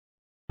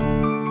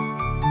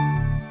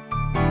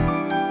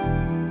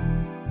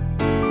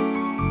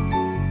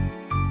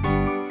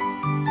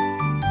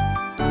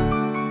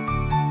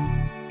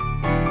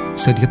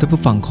สวัสดีครับท่าน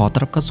ผู้ฟังขอต้อ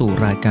นรับเข้าสู่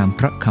รายการ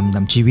พระคำน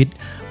ำชีวิต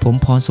ผม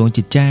พรสวง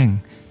จิตแจ้ง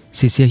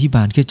ศิษยาภิบ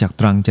าลคริสตจักร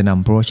ตรังจะน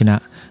ำพระวจนะ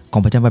ขอ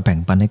งพระเจ้ามาแบ่ง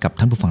ปันให้กับ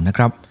ท่านผู้ฟังนะค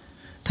รับ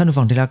ท่านผู้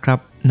ฟังที่รักครับ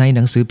ในห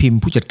นังสือพิมพ์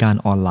ผู้จัดการ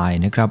ออนไล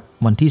น์นะครับ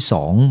วันที่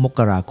2 มก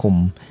ราคม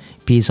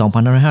ปี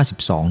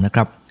2552นะค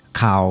รับ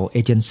ข่าวเอ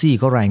เจนซี่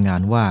ก็รายงา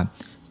นว่า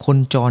คน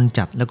จร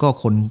จัดแล้วก็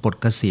คนปลด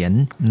เกษียณ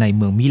ในเ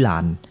มืองมิลา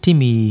นที่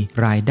มี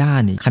รายได้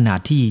ขนาด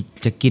ที่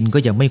จะกินก็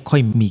ยังไม่ค่อ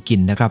ยมีกิ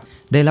นนะครับ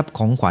ได้รับข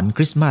องขวัญค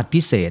ริสต์มาส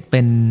พิเศษเ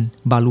ป็น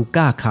บาลู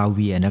ก้าคาเ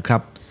วียนะครั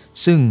บ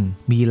ซึ่ง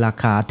มีรา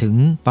คาถึง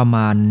ประม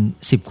าณ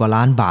10กว่า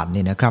ล้านบาทเ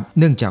นี่ยนะครับ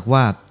เนื่องจากว่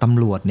าต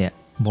ำรวจเนี่ย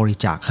บริ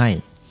จาคให้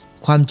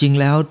ความจริง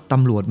แล้วต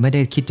ำรวจไม่ไ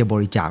ด้คิดจะบ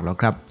ริจาคหรอก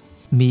ครับ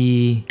มี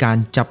การ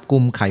จับกุ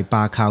มไข่ปล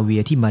าคาเวี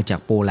ยที่มาจาก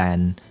โปแลน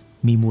ด์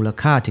มีมูล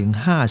ค่าถึง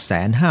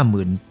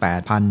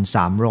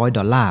 558,300 ด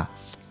อลลาร์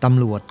ต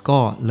ำรวจก็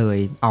เลย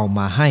เอาม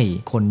าให้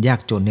คนยาก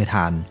จนในท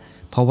าน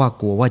เพราะว่า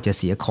กลัวว่าจะ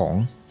เสียของ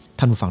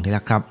ท่านผู้ฟังที่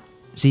รักครับ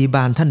ซีบ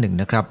านท่านหนึ่ง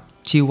นะครับ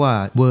ชื่อว่า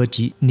เวอร์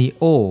จินิ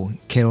โอ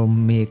เคโร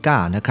เมกา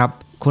นะครับ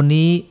คน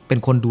นี้เป็น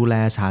คนดูแล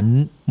สถาน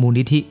มูล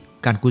นิธิ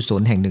การกุศ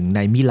ลแห่งหนึ่งใน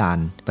มิลาน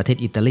ประเทศ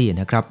อิตาลี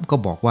นะครับก็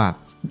บอกว่า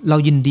เรา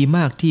ยินดีม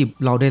ากที่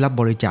เราได้รับ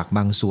บริจาค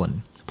บางส่วน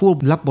ผู้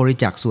รับบริ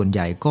จาคส่วนให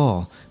ญ่ก็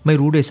ไม่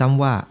รู้ด้วยซ้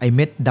ำว่าไอ้เ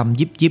ม็ดดำ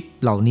ยิบ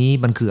ๆเหล่านี้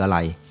มันคืออะไร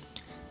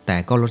แต่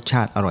ก็รสช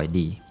าติอร่อย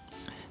ดี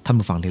ท่าน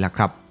ผู้ฟังที่รัก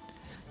ครับ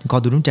ขอ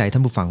ดูน้ำใจท่า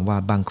นผู้ฟังว่า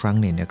บางครั้ง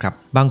เนี่ยนะครับ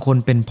บางคน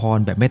เป็นพร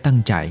แบบไม่ตั้ง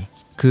ใจ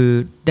คือ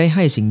ได้ใ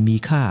ห้สิ่งมี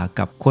ค่า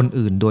กับคน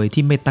อื่นโดย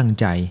ที่ไม่ตั้ง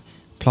ใจ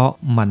เพราะ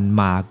มัน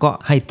มาก็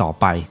ให้ต่อ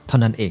ไปเท่า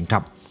นั้นเองครั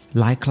บ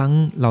หลายครั้ง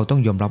เราต้อ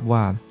งยอมรับว่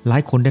าหลา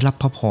ยคนได้รับ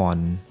พระพร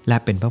และ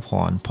เป็นพระพ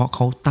รเพราะเข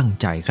าตั้ง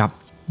ใจครับ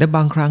แต่บ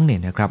างครั้งเนี่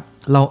ยนะครับ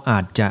เราอ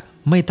าจจะ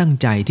ไม่ตั้ง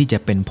ใจที่จะ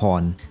เป็นพ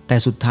รแต่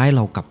สุดท้ายเร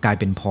ากลับกลาย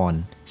เป็นพร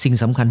สิ่ง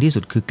สำคัญที่สุ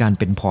ดคือการ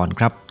เป็นพร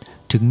ครับ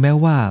ถึงแม้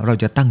ว่าเรา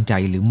จะตั้งใจ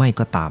หรือไม่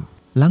ก็ตาม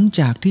หลัง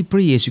จากที่พร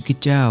ะเยซูคริส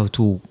ต์เจ้า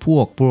ถูกพว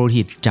กปุโร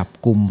หิตจับ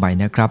กุมไป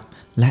นะครับ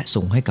และ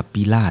ส่งให้กับ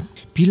ปิลาต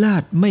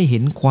ไม่เห็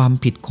นความ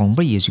ผิดของพ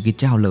ระเยซูคริส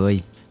ต์เจ้าเลย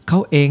เขา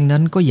เองนั้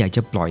นก็อยากจ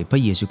ะปล่อยพร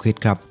ะเยซูคริส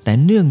ต์ครับแต่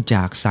เนื่องจ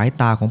ากสาย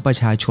ตาของประ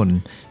ชาชน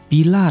ปิ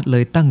ลาตเล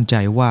ยตั้งใจ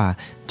ว่า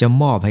จะ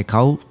มอบให้เข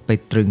าไป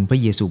ตรึงพระ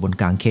เยซูบน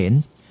กางเขน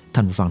ท่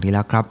านผู้ฟังที่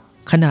รักครับ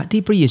ขณะ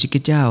ที่พระเยซูคริ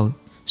สต์เจ้า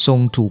ทรง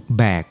ถูก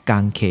แบกกา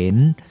งเขน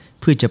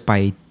เพื่อจะไป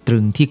ตรึ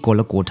งที่โก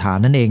ลโกธา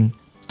นั่นเอง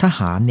ทห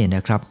ารเนี่ยน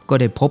ะครับก็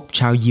ได้พบ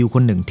ชาวยิวค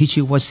นหนึ่งที่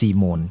ชื่อว่าซี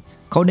โมน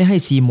เขาได้ให้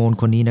ซีโมน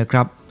คนนี้นะค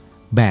รับ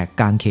แบก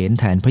กางเขน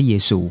แทนพระเย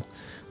ซู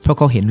เพราะเ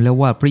ขาเห็นแล้ว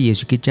ว่าพระเย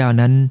ซูคริสต์เจ้า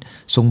นั้น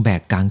ทรงแบ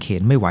กกางเข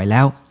นไม่ไหวแ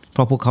ล้วเพร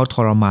าะพวกเขาท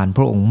รมานพ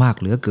ระองค์มาก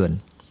เหลือเกิน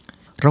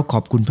เราขอ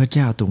บคุณพระเ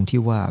จ้าตรง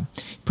ที่ว่า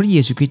พระเย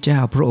ซูคริสต์เจ้า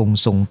พระองค์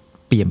ทรง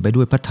เปี่ยมไป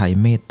ด้วยพระทัย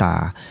เมตตา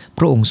พ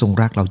ระองค์ทรง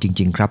รักเราจ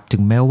ริงๆครับถึ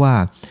งแม้ว่า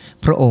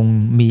พระองค์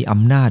มีอ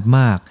ำนาจม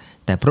าก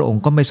แต่พระอง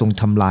ค์ก็ไม่ทรง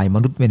ทำลายม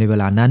นุษย์ในเว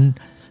ลานั้น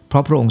เพรา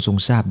ะพระองค์ทรง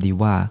ทราบดี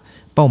ว่า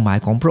เป้าหมาย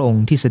ของพระอง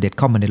ค์ที่เสด็จเ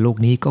ข้ามาในโลก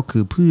นี้ก็คื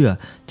อเพื่อ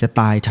จะ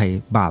ตายไถ่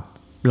บาป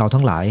เรา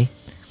ทั้งหลาย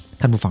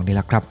ท่านผู้ฟังได้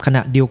ละครับขณ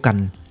ะเดียวกัน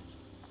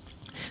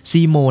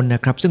ซีโมนน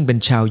ะครับซึ่งเป็น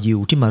ชาวยิว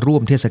ที่มาร่ว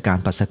มเทศกาล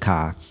ปัสกา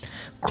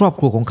ครอบ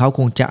ครัวของเขาค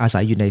งจะอาศั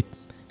ยอยู่ใน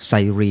ไซ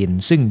รีน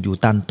ซึ่งอยู่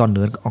ตอนเห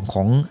นือข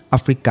องแอ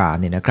ฟริกา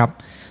เนี่ยนะครับ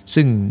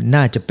ซึ่ง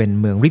น่าจะเป็น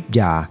เมืองริบ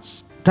ยา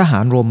ทหา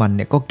รโรมันเ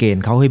นี่ยก็เกณ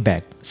ฑ์เขาให้แบ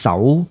กเสา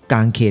ก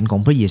างเขนของ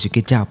พระเยซูค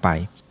ริสต์เจ้าไป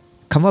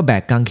คำว่าแบ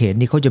กกางเขน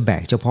นี่เขาจะแบ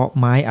กเฉพาะ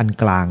ไม้อัน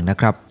กลางนะ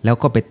ครับแล้ว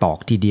ก็ไปตอก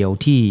ทีเดียว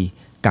ที่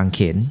กางเข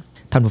น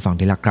ท่านผู้ฟัง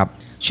ที่รักครับ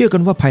เชื่อกั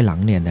นว่าภายหลัง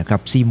เนี่ยนะครั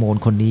บซีโมน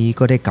คนนี้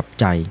ก็ได้กลับ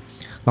ใจ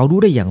เรารู้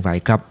ได้อย่างไร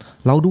ครับ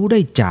เรารู้ได้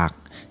จาก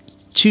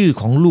ชื่อ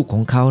ของลูกข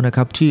องเขานะค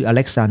รับชื่ออเ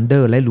ล็กซานเดอ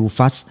ร์และลู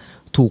ฟัส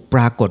ถูกป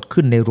รากฏ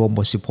ขึ้นในโรมบ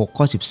ท16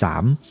ข้อ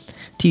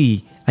13ที่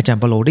อาจารย์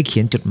เปาโลได้เขี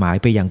ยนจดหมาย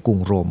ไปยังกรุง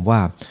โรมว่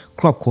า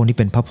ครอบครัวนี้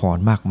เป็นพระพร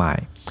มากมาย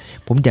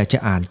ผมอยากจะ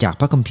อ่านจาก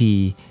พระคัมภี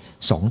ร์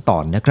2ตอ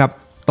นนะครับ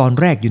ตอน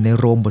แรกอยู่ใน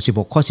โรมบท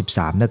16ข้อ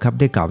13นะครับ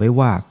ได้กล่าวไว้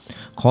ว่า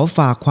ขอฝ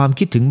ากความ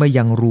คิดถึงมา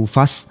ยังรู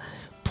ฟัส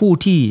ผู้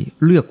ที่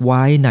เลือกไ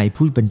ว้ใน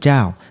ผู้เป็นเจ้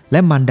าและ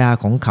มารดา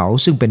ของเขา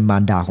ซึ่งเป็นมา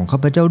รดาของข้า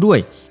พเจ้าด้ว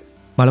ย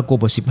มาระโก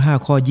บท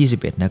15ข้อ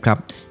21นะครับ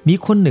มี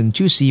คนหนึ่ง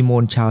ชื่อซีโม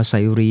นชาวไซ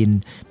รีน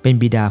เป็น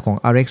บิดาของ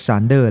อเล็กซา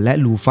นเดอร์และ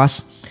ลูฟัส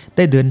ไ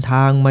ด้เดินท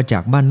างมาจา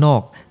กบ้านนอ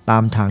กตา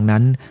มทาง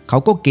นั้นเขา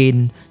ก็เกณ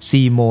ฑ์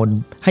ซีโมน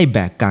ให้แบ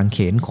กกางเข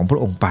นของพระ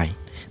องค์ไป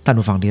ท่าน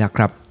ผู้ฟังที่รัก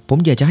ครับผม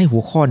อยากจะให้หั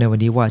วข้อในวัน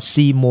นี้ว่า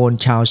ซีโมน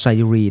ชาวไซ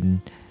รีน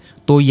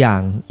ตัวอย่า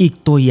งอีก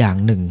ตัวอย่าง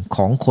หนึ่งข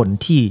องคน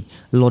ที่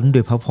ล้นด้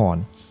วยพระพร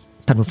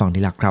ท่านผู้ฟัง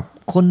ที่รักครับ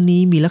คน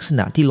นี้มีลักษณ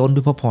ะที่ล้นด้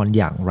วยพระพร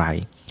อย่างไร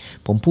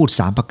ผมพูด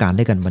3ประการ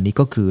ด้วยกันวันนี้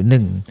ก็คือ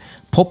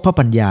 1. พบพระ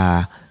ปัญญา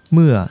เ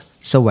มื่อ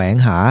แสวง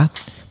หา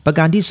ประก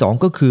ารที่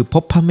2ก็คือพ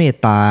บพระเมต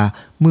ตา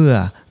เมื่อ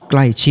ใก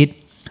ล้ชิด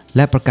แล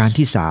ะประการ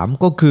ที่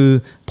3ก็คือ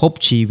พบ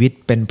ชีวิต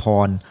เป็นพ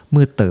รเ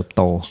มื่อเติบโ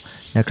ต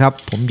นะครับ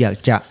ผมอยาก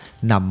จะ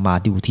นำมา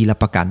ดูทีละ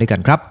ประการด้วยกั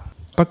นครับ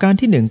ประการ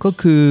ที่1ก็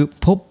คือ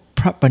พบ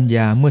พระปัญญ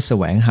าเมื่อแส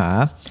วงหา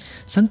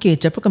สังเกต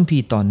จากพระคัมภี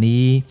ร์ตอน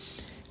นี้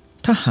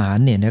ทหาร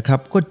เนี่ยนะครับ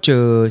ก็เจ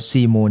อ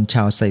ซีโมนช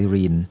าวไซ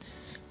รีน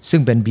ซึ่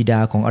งเป็นบิดา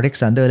ของอเล็ก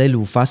ซานเดอร์และ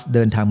ลูฟัสเ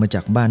ดินทางมาจ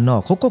ากบ้านนอ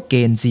กเขาก็เก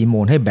ณฑ์ซีโม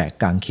นให้แบก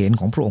กางเขน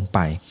ของพระองค์ไป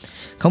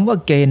คำว่า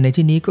เกณฑ์ใน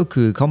ที่นี้ก็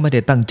คือเขาไม่ไ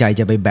ด้ตั้งใจ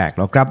จะไปแบกห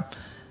รอกครับ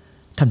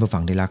ท่านผู้ฟั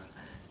งที่รัก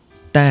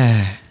แต่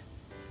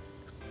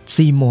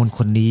ซีโมนค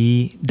นนี้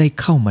ได้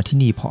เข้ามาที่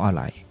นี่เพราะอะไ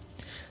ร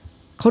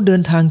เขาเดิ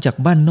นทางจาก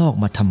บ้านนอก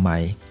มาทำไม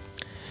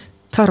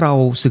ถ้าเรา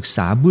ศึกษ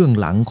าเบื้อง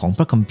หลังของพ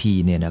ระคัมภี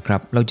ร์เนี่ยนะครั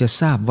บเราจะ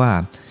ทราบว่า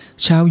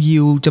ชาวยิ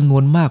วจำนว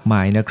นมากม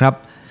ายนะครับ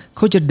เข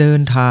าจะเดิ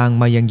นทาง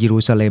มายังเย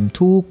รูซาเล็ม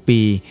ทุก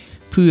ปี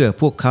เพื่อ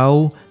พวกเขา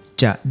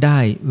จะได้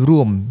ร่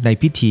วมใน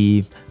พิธี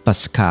ปั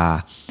สกา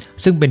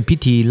ซึ่งเป็นพิ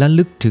ธีระ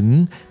ลึกถึง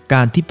ก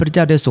ารที่พระเ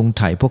จ้าได้ทรงไ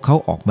ถ่พวกเขา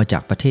ออกมาจา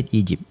กประเทศ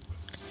อียิปต์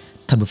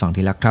ท่านผู้ฟัง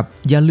ที่รักครับ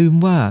อย่าลืม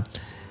ว่า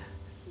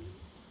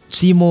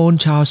ซีโมน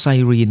ชาวไซ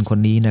รีนคน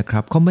นี้นะครั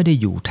บเขาไม่ได้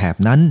อยู่แถบ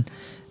นั้น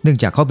เนื่อง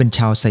จากเขาเป็นช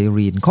าวไซ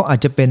รีนเขาอาจ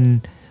จะเป็น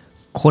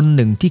คนห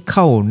นึ่งที่เ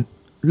ข้า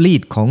ลี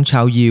ดของช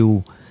าวยิว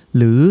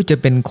หรือจะ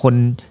เป็นคน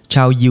ช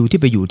าวยิวที่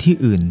ไปอยู่ที่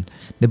อื่น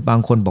แต่บาง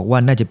คนบอกว่า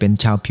น่าจะเป็น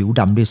ชาวผิว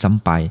ดำด้วยซ้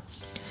ำไป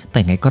แต่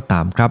ไงก็ต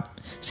ามครับ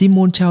ซีโม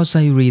นชาวไซ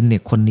รีนเนี่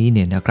ยคนนี้เ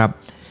นี่ยนะครับ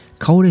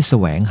เขาได้แส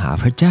วงหา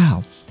พระเจ้า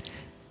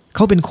เข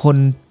าเป็นคน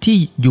ที่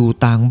อยู่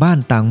ต่างบ้าน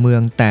ต่างเมือ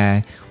งแต่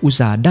อุต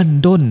ส่าห์ดั้น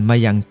ด้นมา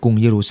ยังกรุง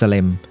เยรูซาเ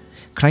ล็ม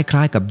คล้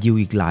ายๆกับยิว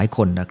อีกหลายค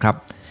นนะครับ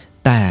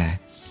แต่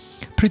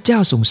พระเจ้า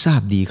ทรงทรา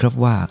บดีครับ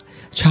ว่า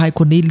ชายค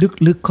นนี้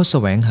ลึกๆเขาแส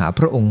วงหาพ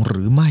ระองค์ห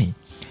รือไม่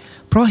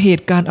เพราะเห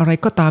ตุการณ์อะไร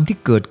ก็ตามที่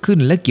เกิดขึ้น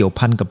และเกี่ยว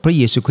พันกับพระเ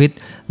ยซูคริสต์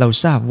เรา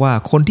ทราบว่า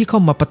คนที่เข้า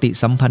มาปฏิ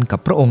สัมพันธ์กับ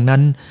พระองค์นั้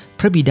น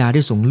พระบิดาไ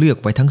ด้ทรงเลือก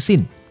ไว้ทั้งสิ้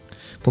น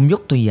ผมย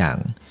กตัวอย่าง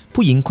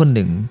ผู้หญิงคนห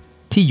นึ่ง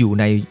ที่อยู่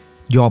ใน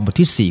ยอห์นบท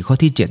ที่4ข้อ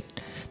ที่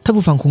7ท่าน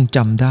ผู้ฟังคงจ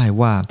ำได้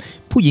ว่า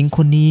ผู้หญิงค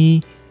นนี้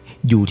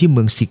อยู่ที่เ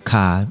มืองสิกค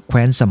าแค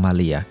ว้นสมาเ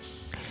รีย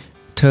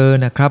เธอ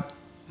นะครับ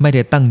ไม่ไ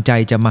ด้ตั้งใจ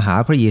จะมาหา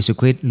พระเยซู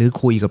คริสต์หรือ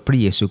คุยกับพระ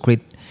เยซูคริส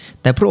ต์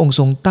แต่พระองค์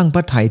ทรงตั้งพ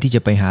ระทัยที่จ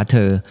ะไปหาเธ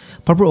อ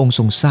เพราะพระองค์ท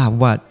รงทราบ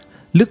ว่า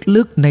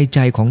ลึกๆในใจ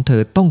ของเธ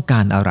อต้องกา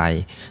รอะไร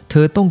เธ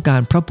อต้องกา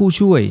รพระผู้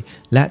ช่วย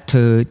และเธ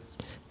อ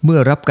เมื่อ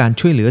รับการ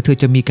ช่วยเหลือเธอ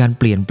จะมีการ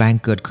เปลี่ยนแปลง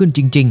เกิดขึ้นจ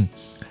ริง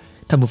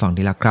ๆท่านผู้ฟัง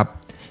ที่รักครับ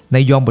ใน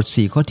ยอห์นบท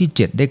4ข้อที่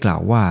7ได้กล่า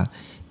วว่า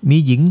มี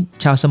หญิง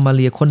ชาวสมาเ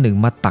รียคนหนึ่ง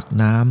มาตัก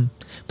น้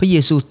ำพระเย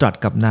ซูตรัส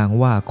กับนาง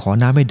ว่าขอ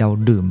น้ำให้เรา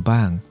ดื่ม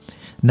บ้าง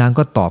นาง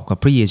ก็ตอบกับ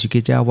พระเยซูคริ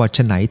สต์เจ้าว่าฉ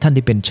ะไหนท่าน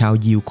ที่เป็นชาว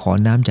ยิวขอ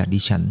น้ำจากดิ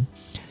ฉัน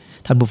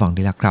ท่านผู้ฟัง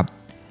ที่รักครับ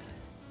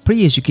พระ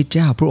เยซูคริสต์เ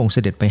จ้าพระองค์เส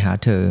ด็จไปหา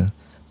เธอ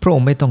พระอง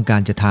ค์ไม่ต้องกา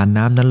รจะทาน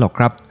น้ำนั้นหรอก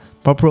ครับ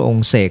เพราะพระอง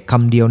ค์เสกค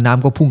ำเดียวน้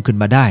ำก็พุ่งขึ้น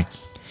มาได้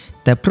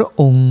แต่พระ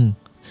องค์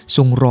ท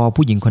รงรอ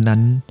ผู้หญิงคนนั้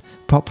น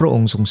เพราะพระอ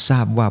งค์ทรงทรา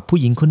บว่าผู้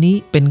หญิงคนนี้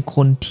เป็นค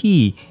นที่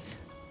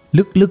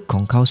ลึกๆข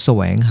องเขาแส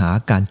วงหา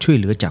การช่วย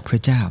เหลือจากพร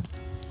ะเจ้า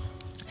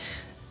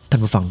ท่าน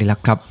ผู้ฟังที่รัก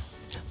ครับ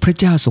พระ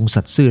เจ้าทรง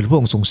สัตย์ซื่อและพระ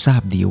องค์ทรงทรา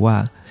บดีว่า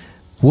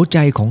หัวใจ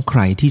ของใค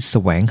รที่แส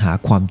วงหา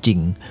ความจริง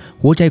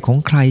หัวใจของ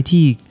ใคร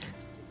ที่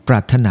ปร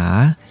ารถนา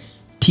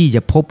ที่จ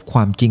ะพบคว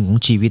ามจริงของ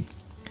ชีวิต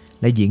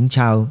และหญิงช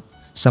าว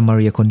สมาเ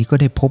รียคนนี้ก็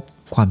ได้พบ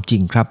ความจริ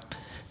งครับ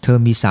เธอ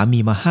มีสามี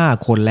มา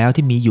5 คนแล้ว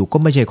ที่มีอยู่ก็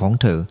ไม่ใช่ของ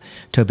เธอ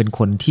เธอเป็นค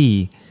นที่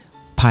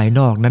ภายน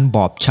อกนั้นบ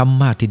อบช้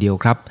ำมากทีเดียว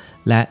ครับ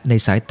และใน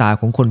สายตา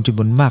ของคนจำ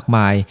นวนมากม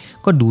าย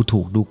ก็ดูถู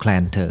กดูแคล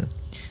นเธอ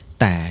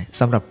แต่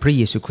สำหรับพระเ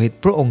ยซูคริสต์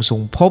พระองค์ทร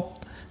งพบ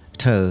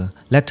เธอ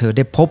และเธอไ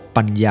ด้พบ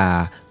ปัญญา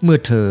เมื่อ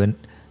เธอ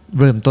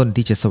เริ่มต้น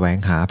ที่จะแสวง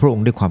หาพระอง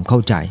ค์ด้วยความเข้า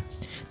ใจ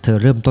เธอ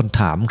เริ่มต้น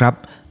ถามครับ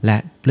และ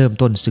เริ่ม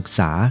ต้นศึก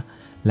ษา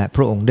และพ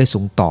ระองค์ได้ทร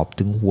งตอบ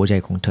ถึงหัวใจ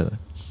ของเธอ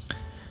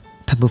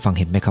ท่านผู้ฟัง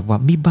เห็นไหมครับว่า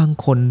มีบาง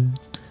คน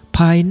ภ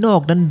ายนอ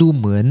กนั้นดู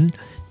เหมือน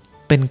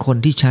เป็นคน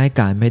ที่ใช้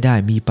การไม่ได้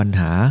มีปัญ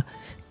หา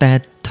แต่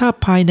ถ้า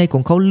ภายในขอ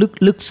งเขา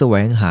ลึกๆแสว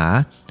งหา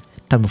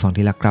ท่านผู้ฟัง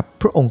ที่รักครับ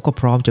พระองค์ก็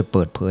พร้อมจะเ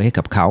ปิดเผยให้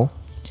กับเขา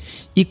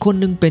อีกคน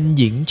นึงเป็น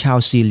หญิงชาว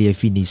ซีเรีย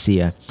ฟินิเซี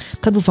ย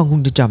ท่านผู้ฟังค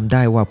งจะจำไ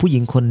ด้ว่าผู้หญิ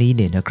งคนนี้เ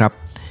นี่ยนะครับ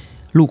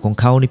ลูกของ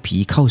เขาในผี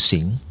เข้าสิ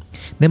ง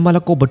ในมาร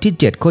ะโกบทที่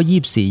7ข้อ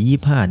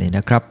24-25เนี่ยน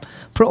ะครับ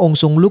พระองค์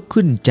ทรงลุก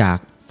ขึ้นจาก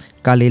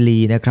กาลิลี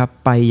นะครับ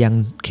ไปยัง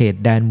เขต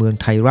แดนเมือง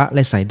ไทระแล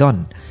ะไซดอน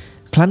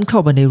ครั้นเข้า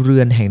ไปในเรื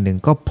อนแห่งหนึ่ง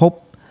ก็พบ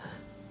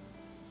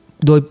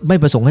โดยไม่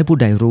ประสงค์ให้ผู้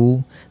ใดรู้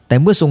แต่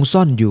เมื่อทรง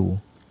ซ่อนอยู่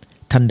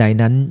ทันใด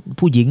นั้น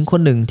ผู้หญิงค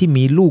นหนึ่งที่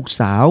มีลูก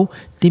สาว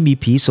ที่มี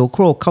ผีโสโค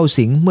รกเข้า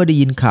สิงเมื่อได้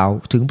ยินข่าว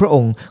ถึงพระอ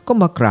งค์ก็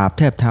มากราบแ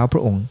ทบเท้าพร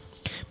ะองค์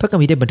พระคัม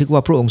ภีร์ได้บันทึกว่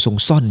าพระองค์ทรง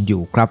ซ่อนอ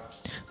ยู่ครับ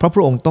เพราะพ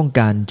ระองค์ต้อง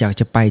การอยาก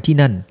จะไปที่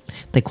นั่น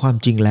แต่ความ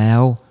จริงแล้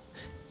ว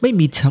ไม่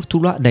มีธุ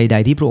ระใด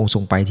ๆที่พระองค์ทร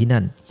งไปที่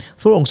นั่น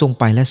พระองค์ทรง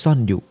ไปและซ่อน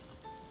อยู่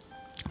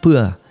เพื่อ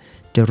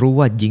จะรู้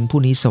ว่าหญิงผู้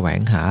นี้แสว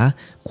งหา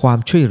ความ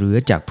ช่วยเหลือ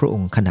จากพระอ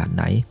งค์ขนาดไ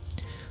หน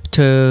เธ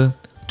อ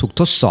ถูก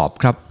ทดสอบ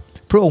ครับ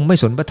พระองค์ไม่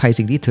สนพระทัย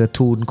สิ่งที่เธอ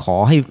ทูลขอ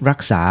ให้รั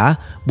กษา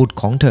บุตร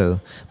ของเธอ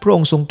พระอ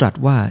งค์ทรงตรัส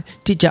ว่า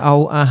ที่จะเอา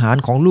อาหาร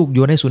ของลูกโย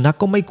นให้สุนัข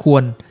ก็ไม่คว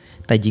ร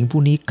แต่หญิง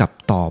ผู้นี้กลับ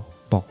ตอบ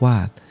บอกว่า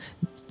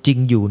จริง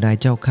อยู่นาย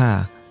เจ้าข้า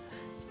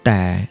แต่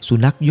สุ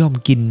นัขย่อม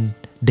กิน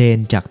เดน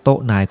จากโต๊ะ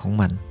นายของ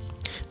มัน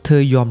เธ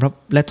อยอมรับ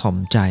และถ่อม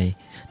ใจ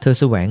เธอ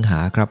แสวงหา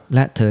ครับแล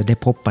ะเธอได้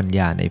พบปัญญ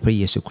าในพระเ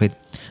ยซูคริสต์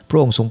พระ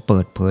องค์ทรงเปิ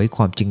ดเผยค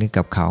วามจริงให้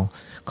กับเขา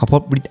พ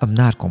บฤทธิ์อำ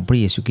นาจของพระ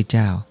เยซูคริสต์เ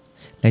จ้า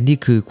และนี่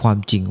คือความ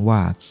จริงว่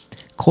า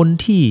คน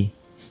ที่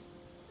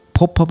พ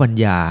บพระปัญ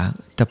ญา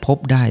จะพบ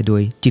ได้โด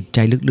ยจิตใจ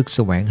ลึกๆแส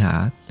วงหา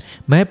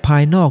แม้ภา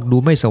ยนอกดู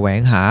ไม่แสว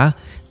งหา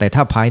แต่ถ้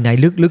าภายใน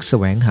ลึกๆแส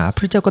วงหาพ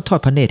ระเจ้าก็ทอด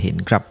พระเนตรเห็น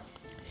ครับ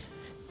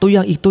ตัวอย่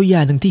างอีกตัวอย่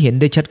างหนึ่งที่เห็น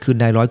ได้ชัดคือ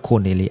นายร้อยโค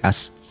เนลิอัส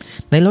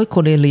ในร้อยโค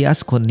เนเลียส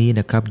คนนี้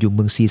นะครับอยู่เ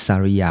มืองซีซา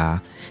ริยา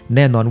แ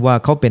น่นอนว่า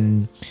เขาเป็น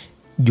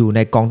อยู่ใน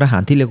กองทหา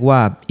รที่เรียกว่า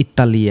อิต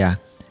าเลีย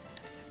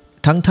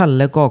ทั้งท่าน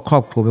และก็ครอ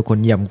บครัวเป็นคน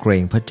ยำเกร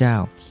งพระเจ้า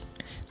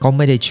เขาไ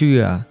ม่ได้เชื่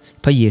อ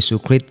พระเยซู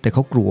คริสต์แต่เข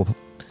ากลัว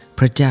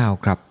พระเจ้า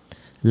ครับ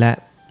และ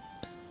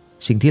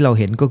สิ่งที่เรา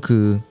เห็นก็คื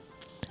อ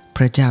พ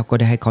ระเจ้าก็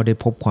ได้ให้เขาได้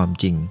พบความ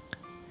จริง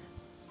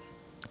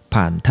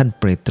ผ่านท่าน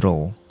เปโต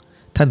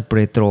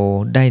ร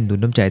ได้หนุน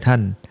น้ำใจท่า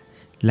น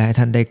และ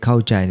ท่านได้เข้า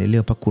ใจในเรื่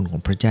องพระคุณขอ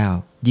งพระเจ้า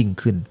ยิ่ง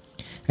ขึ้น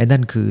ไอ้นั่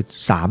นคือ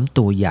3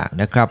ตัวอย่าง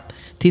นะครับ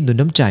ที่หนุน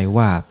น้ำใจ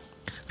ว่า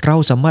เรา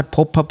สามารถพ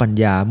บพระปัญ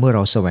ญาเมื่อเร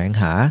าแสวง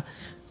หา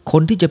ค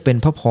นที่จะเป็น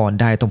พระพร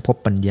ได้ต้องพบ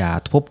ปัญญา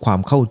พบความ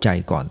เข้าใจ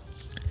ก่อน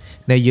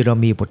ในเยเร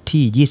มีบท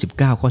ที่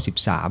29ข้อ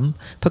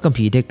13พระคัม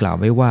ภีร์ได้กล่าว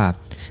ไว้ว่า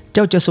เ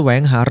จ้าจะแสว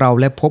งหาเรา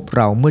และพบเ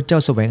ราเมื่อเจ้า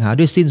แสวงหา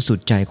ด้วยสิ้นสุด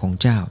ใจของ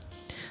เจ้า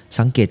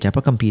สังเกตจากพ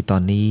ระคัมภีร์ตอ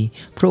นนี้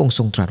พระองค์ท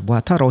รงตรัสว่า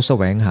ถ้าเราแส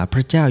วงหาพร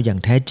ะเจ้าอย่าง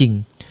แท้จริง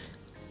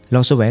เร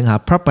าแสวงหา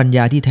พระปัญญ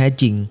าที่แท้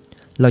จริง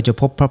เราจะ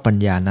พบพระปัญ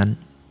ญานั้น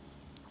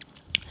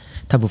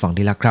ท่านผู้ฟัง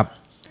ที่รักครับ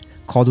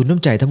ขอดูน้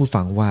ำใจท่านผู้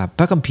ฟังว่าพ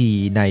ระคัมภี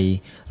ร์ใน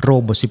โร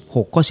มบท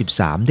16ข้อ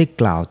13ได้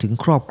กล่าวถึง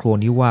ครอบครัว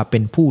นี้ว่าเป็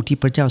นผู้ที่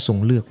พระเจ้าทรง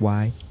เลือกไว้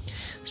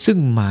ซึ่ง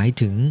หมาย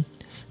ถึง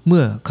เ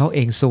มื่อเขาเอ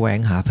งแสวง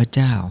หาพระเ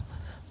จ้า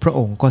พระอ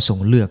งค์ก็ทรง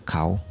เลือกเข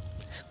า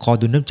ขอ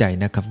ดูน้ำใจ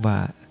นะครับว่า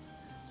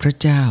พระ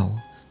เจ้า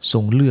ทร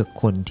งเลือก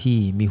คนที่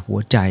มีหัว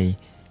ใจ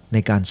ใน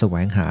การแสว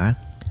งหา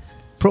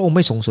พระองค์ไ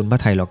ม่ทรงสนพระ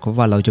ทัยหรอกครับ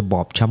ว่าเราจะบ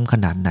อบช้ำข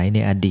นาดไหนใน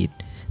อดีต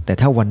แต่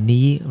ถ้าวัน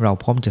นี้เรา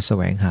พร้อมจะแส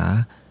วงหา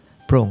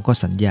พระองค์ก็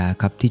สัญญา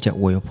ครับที่จะ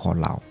อวยพร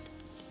เรา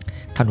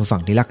ท่านผู้ฟั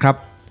งที่รักครับ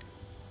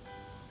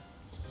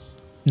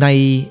ใน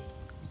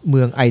เ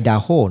มืองไอดา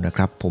โฮนะค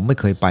รับผมไม่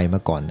เคยไปมา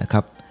ก่อนนะค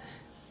รับ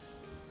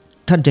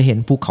ท่านจะเห็น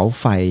ภูเขา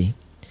ไฟ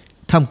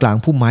ท่ามกลาง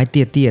พุ่มไม้เ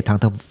ตี้ยๆทาง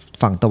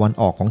ฝั่งตะวัน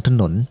ออกของถ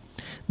นน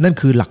นั่น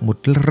คือหลักหมุด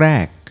แร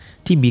ก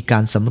ที่มีกา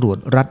รสำรวจ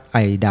รัฐไอ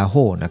ดาโฮ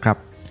นะครับ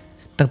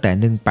ตั้งแ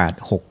ต่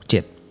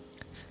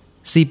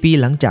1867 4 ปี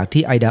หลังจาก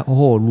ที่ไอดาโ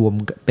ฮรวม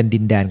เป็นดิ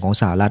นแดนของ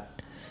สหรัฐ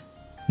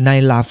นาย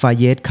ลาฟา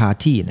เยตคาร์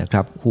ที่นะค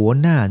รับหัว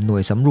หน้าหน่ว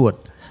ยสำรวจ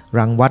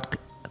รังวัด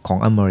ของ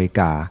อเมริก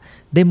า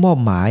ได้มอบ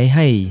หมายใ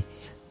ห้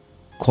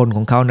คนข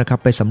องเขานะครับ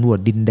ไปสำรวจ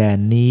ดินแดน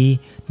นี้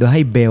โดยใ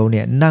ห้เบลเ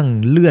นี่ยนั่ง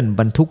เลื่อน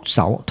บรรทุกเส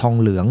าทอง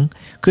เหลือง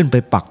ขึ้นไป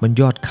ปักบน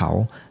ยอดเขา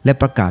และ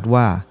ประกาศ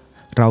ว่า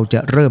เราจะ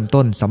เริ่ม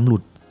ต้นส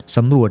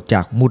ำรวจจ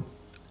ากหมุด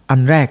อัน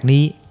แรก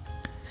นี้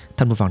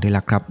ท่านผู้ฟังที่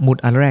รักครับหมุด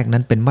อันแรกนั้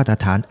นเป็นมาตร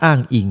ฐานอ้าง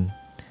อิง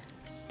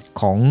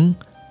ของ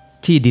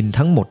ที่ดิน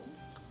ทั้งหมด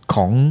ข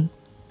อง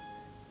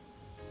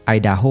ไอ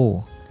ดาโฮ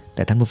แ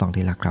ต่ท่านผู้ฟัง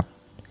ที่รักครับ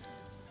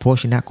พระว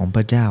จนะของพ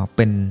ระเจ้าเ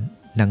ป็น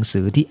หนังสื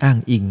อที่อ้าง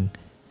อิง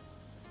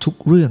ทุก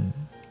เรื่อง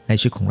ใน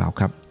ชีวิตของเรา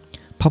ครับ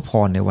พระพ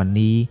รในวัน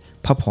นี้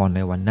พระพรใน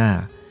วันหน้า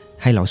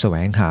ให้เราแสว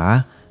งหา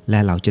และ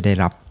เราจะได้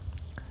รับ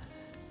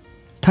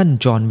ท่าน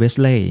จอห์นเวส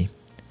เลย์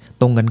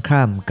ตรงกันข้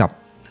ามกับ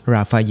ร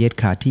าฟาเยต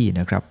คาร์ที่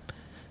นะครับ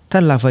ท่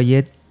านราฟาเย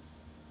ต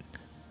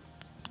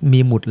มี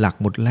หมุดหลัก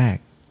หมุดแรก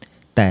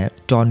แต่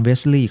จอห์นเว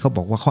สลีย์เขาบ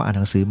อกว่าเขาอ่าน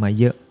หนังสือมา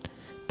เยอะ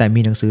แต่มี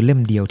หนังสือเล่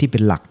มเดียวที่เป็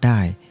นหลักได้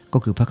ก็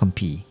คือพระคัม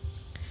ภีร์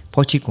เพรา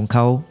ะชีวิตของเข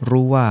า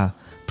รู้ว่า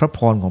พระพ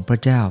รของพระ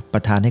เจ้าปร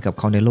ะทานให้กับ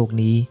เขาในโลก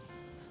นี้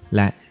แ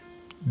ละ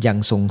ยัง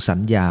ทรงสัญ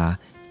ญา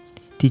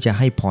ที่จะใ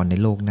ห้พรใน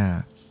โลกหน้า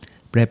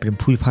และเป็น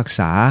ผู้พิพากษ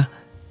า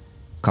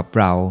กับ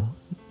เรา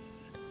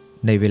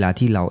ในเวลา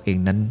ที่เราเอง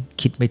นั้น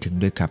คิดไม่ถึง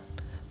ด้วยครับ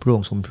พระอ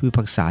งค์ทรงเป็นผู้พิพ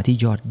ากษาที่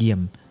ยอดเยี่ยม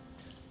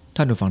ท่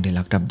านผู้ฟังที่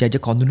รักครับอยากจะ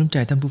ขอหนุนน้ำใจ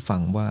ท่านผู้ฟั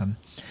งว่า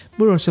เ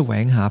มื่อเราแสว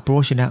งหาพระว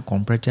จนะของ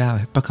พระเจ้า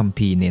พระคัม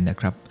ภีร์เนี่ยนะ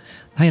ครับ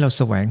ให้เราแ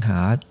สวงหา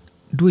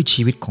ด้วย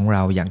ชีวิตของเร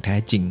าอย่างแท้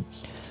จริง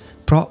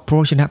เพราะพระ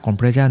วจนะของ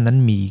พระเจ้านั้น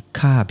มี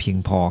ค่าเพียง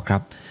พอครั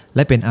บแล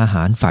ะเป็นอาห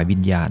ารฝ่ายวิ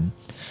ญญาณ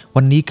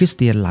วันนี้คริสเ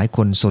ตียนหลายค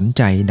นสนใ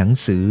จหนัง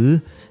สือ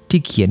ที่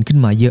เขียนขึ้น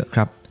มาเยอะค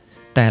รับ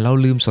แต่เรา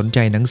ลืมสนใจ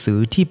หนังสือ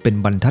ที่เป็น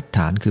บรรทัดฐ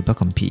านคือพระ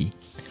คัมภีร์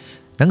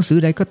หนังสือ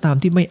ใดก็ตาม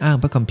ที่ไม่อ้าง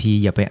พระคัมภีร์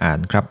อย่าไปอ่าน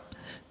ครับ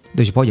โด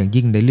ยเฉพาะอย่าง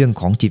ยิ่งในเรื่อง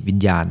ของจิตวิญ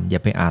ญาณอย่า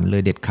ไปอ่านเล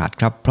ยเด็ดขาด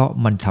ครับเพราะ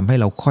มันทำให้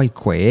เราค่อย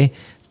เขว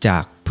จา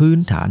กพื้น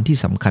ฐานที่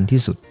สำคัญ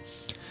ที่สุด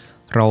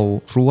เรา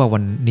รู้ว่าวั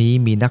นนี้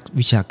มีนัก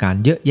วิชาการ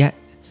เยอะแยะ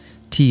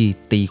ที่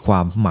ตีควา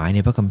มหมายใน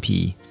พระคัมภี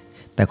ร์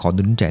แต่ขอห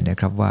นุนใจนะ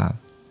ครับว่า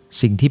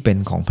สิ่งที่เป็น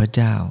ของพระเ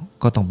จ้า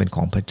ก็ต้องเป็นข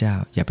องพระเจ้า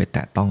อย่าไปแต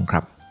ะต้องค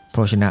รับพร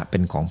ะวจนะเป็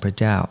นของพระ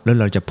เจ้าแล้ว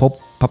เราจะพบ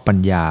พระปัญ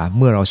ญาเ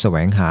มื่อเราแสว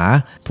งหา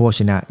พระว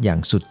จนะอย่าง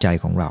สุดใจ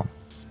ของเรา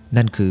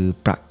นั่นคือ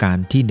ประการ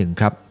ที่1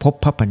ครับพบ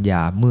พระปัญญ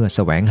าเมื่อแส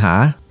วงหา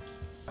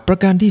ประ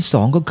การที่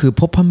2ก็คือ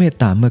พบพระเมต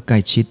ตาเมื่อใกล้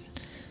ชิด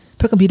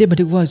พระคัมภีร์ได้บัน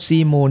ทึกว่าซี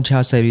โมนชา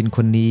วไซรินค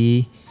นนี้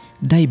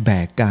ได้แบ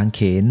กกางเข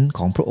นข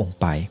องพระองค์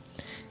ไป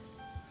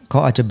เขา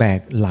อาจจะแบก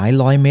หลาย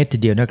ร้อยเมตรที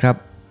เดียวนะครับ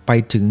ไป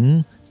ถึง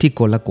ที่โก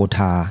ลโกธ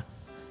า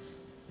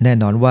แน่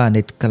นอนว่าใน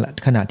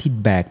ขณะที่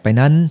แบกไป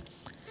นั้น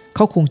เข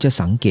าคงจะ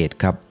สังเกต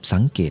ครับสั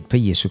งเกตพร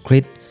ะเยซูคริ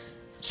สต์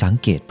สัง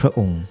เกตพระ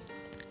องค์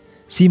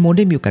ซีโมนไ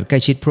ด้มีโอกาสใกล้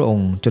ชิดพระอง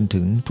ค์จนถึ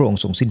งพระองค์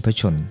ทรงสิ้นพระ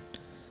ชนม์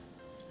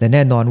และแ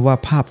น่นอนว่า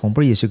ภาพของพ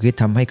ระเยซูคริส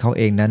ต์ทำให้เขา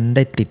เองนั้นไ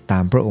ด้ติดตา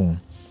มพระองค์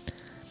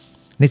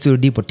ในสดุ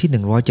ดีบทที่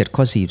107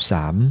ข้อ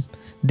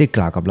43ได้ก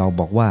ล่าวกับเรา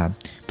บอกว่า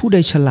ผู้ใด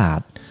ฉลา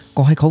ด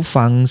ก็ให้เขา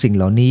ฟังสิ่งเ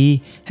หล่านี้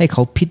ให้เข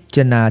าพิจ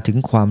ารณาถึง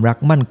ความรัก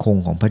มั่นคง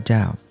ของพระเจ้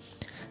า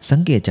สัง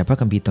เกตจากพระ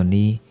คัมภีร์ตอน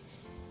นี้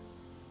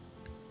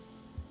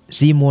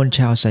ซีโมนช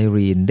าวไซ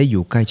รีนได้อ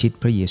ยู่ใกล้ชิด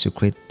พระเยซูค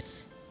ริสต์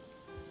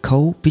เขา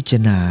พิจาร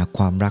ณาค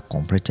วามรักขอ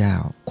งพระเจ้า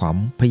ความ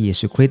พระเย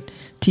ซูคริสต์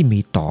ที่มี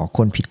ต่อค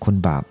นผิดคน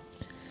บาป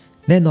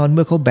แน่นอนเ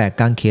มื่อเขาแบก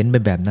กางเขนไป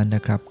แบบนั้นน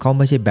ะครับเขาไ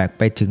ม่ใช่แบกไ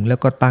ปถึงแล้ว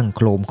ก็ตั้งโ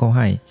ครมเขาใ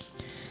ห้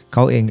เข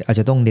าเองอาจ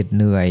จะต้องเหน็ดเ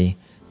หนื่อย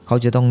เขา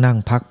จะต้องนั่ง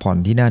พักผ่อน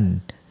ที่นั่น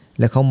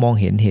และเขามอง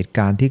เห็นเหตุก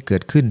ารณ์ที่เกิ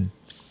ดขึ้น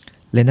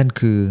และนั่น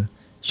คือ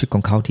ชีวิตข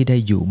องเขาที่ได้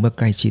อยู่เมื่อใ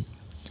กล้ชิด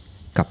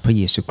กับพระเ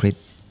ยซูคริส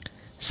ต์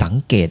สัง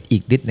เกตอี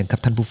กนิดนึงครั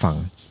บท่านผู้ฟัง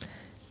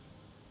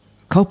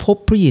เขาพบ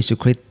พระเยซู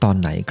คริสต์ตอน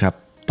ไหนครับ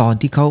ตอน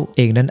ที่เขาเอ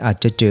งนั้นอาจ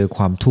จะเจอค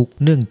วามทุกข์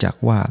เนื่องจาก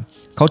ว่า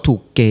เขาถูก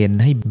เกณฑ์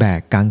ให้แบ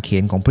กกางเข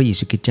นของพระเย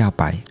ซูคริสต์เจ้า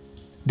ไป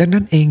ดัง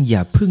นั้นเองอย่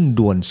าเพิ่ง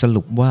ด่วนส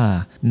รุปว่า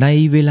ใน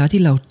เวลา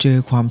ที่เราเจอ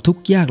ความทุก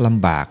ข์ยากล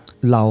ำบาก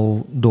เรา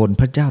โดน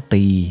พระเจ้า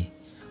ตี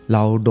เร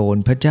าโดน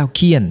พระเจ้าเ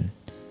ฆี่ยน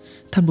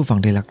ท่านผู้ฟัง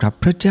ได้ละครับ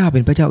พระเจ้าเป็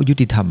นพระเจ้ายุ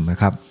ติธรรมนะ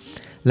ครับ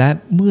และ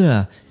เมื่อ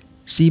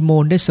ซีโม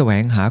นได้แสว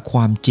งหาคว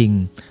ามจริง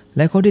แ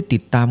ละเขาได้ติ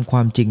ดตามคว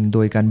ามจริงโด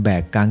ยการแบ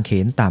กกางเข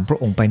นตามพระ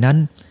องค์ไปนั้น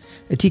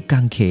ที่กา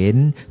งเขน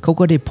เขา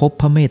ก็ได้พบ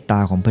พระเมตตา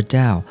ของพระเ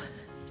จ้า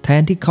แท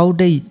นที่เขา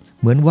ได้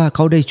เหมือนว่าเข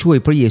าได้ช่วย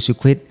พระเยซู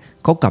คริสต์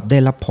เขากลับได้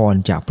รับพร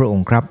จากพระอง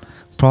ค์ครับ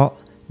เพราะ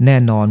แน่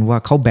นอนว่า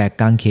เขาแบก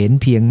กางเขน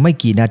เพียงไม่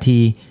กี่นาที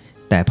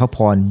แต่พระพ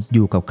รอ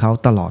ยู่กับเขา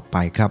ตลอดไป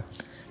ครับ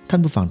ท่าน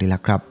ผู้ฟังที่รั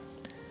กครับ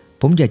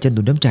ผมอยากจะห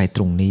นุนน้ำใจต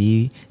รงนี้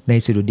ใน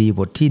สดุดีบ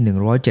ทที่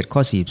107ข้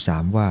อ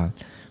43ว่า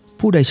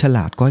ผู้ใดฉล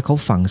าดก็ให้เขา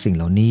ฟังสิ่งเ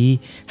หล่านี้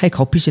ให้เข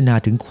าพิจารณา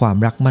ถึงความ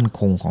รักมั่น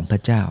คงของพร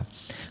ะเจ้า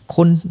ค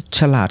น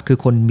ฉลาดคือ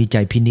คนมีใจ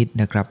พินิจ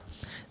นะครับ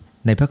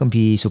ในพระคัม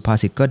ภีร์สุภา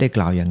ษิตก็ได้ก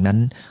ล่าวอย่างนั้น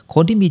ค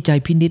นที่มีใจ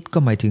พินิจก็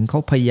หมายถึงเขา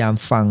พยายาม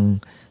ฟัง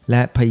แล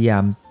ะพยายา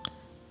ม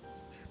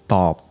ต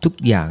อบทุก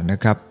อย่างนะ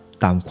ครับ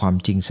ตามความ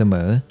จริงเสม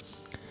อ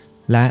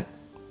และ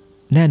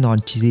แน่นอน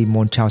ซีโม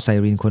นชาวไซ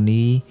รีนคน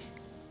นี้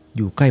อ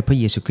ยู่ใกล้พระ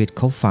เยซูคริสต์เ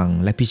ขาฟัง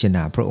และพิจารณ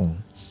าพระองค์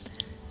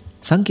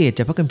สังเกตจ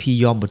ากพระคัมภีร์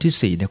ยอห์นบท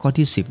ที่4ในข้อ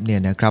ที่10เนี่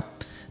ยนะครับ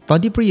ตอน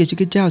ที่พระเยซูค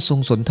ริสต์เจ้าทรง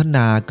สนทน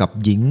ากับ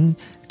หญิง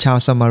ชาว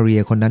ซามาเรี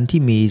ยคนนั้น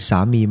ที่มีสา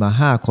มีมา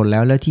5คนแล้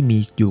วและที่มี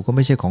อยู่ก็ไ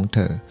ม่ใช่ของเธ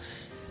อ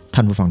ท่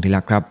านผู้ฟังที่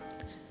รักครับ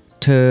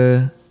เธอ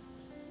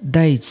ไ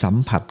ด้สัม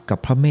ผัสกับ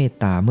พระเมต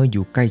ตาเมื่ออ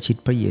ยู่ใกล้ชิด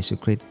พระเยซู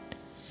คริสต์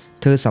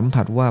เธอสัม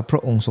ผัสว่าพร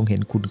ะองค์ทรงเห็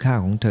นคุณค่า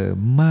ของเธอ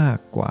มาก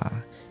กว่า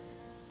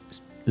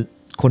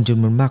คนจ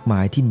ำนวนมากมา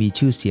ยที่มี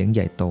ชื่อเสียงให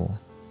ญ่โต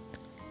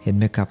เห็นไ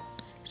หมครับ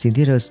สิ่ง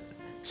ที่เธอ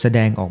แสด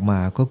งออกมา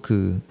ก็คื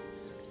อ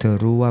เธอ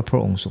รู้ว่าพระ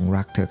องค์ทรง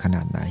รักเธอขน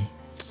าดไหน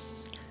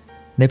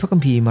ในพระคัม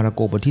ภีร์มาระโก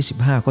บทที่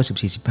15ข้อ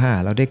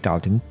14-15เราได้กล่าว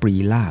ถึงปี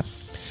ลา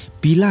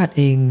ต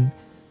เอง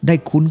ได้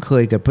คุ้นเค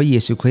ยกับพระเย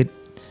ซูคริสต์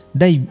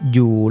ได้อ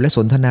ยู่และส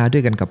นทนาด้ว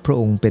ยกันกับพระ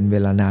องค์เป็นเว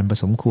ลานานพอ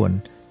สมควร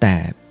แต่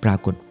ปรา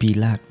กฏปี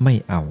ลาตไม่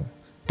เอา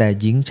แต่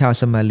หญิงชาว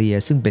ซามาเรีย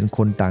ซึ่งเป็นค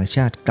นต่างช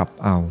าติกลับ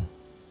เอา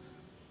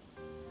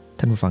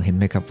ท่านผู้ฟังเห็นไ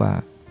หมครับว่า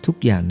ทุก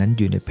อย่างนั้นอ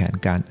ยู่ในแผน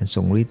การอันท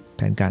รงฤทธิ์แ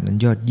ผนการอัน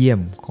ยอดเยี่ยม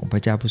ของพร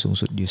ะเจ้าผู้สูง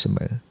สุดอยู่เสม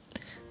อ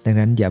ดัง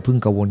นั้นอย่าเพิ่ง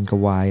กังวลกระ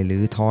วายหรื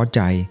อท้อใ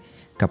จ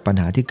กับปัญ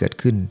หาที่เกิด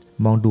ขึ้น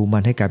มองดูมั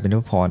นให้กลายเป็นพ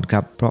ระพรค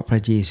รับเพราะพระ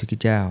เยซูคริส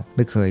ต์เจ้าไ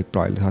ม่เคยป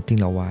ล่อยหรือทอดทิ้ง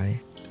เราไว้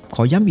ข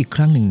อย้ำอีกค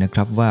รั้งหนึ่งนะค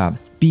รับว่า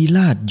ปีล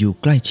าตอยู่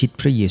ใกล้ชิด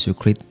พระเยซู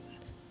คริสต์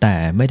แต่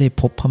ไม่ได้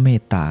พบพระเม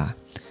ตตา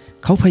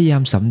เขาพยายา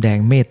มสำแดง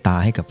เมตตา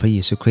ให้กับพระเย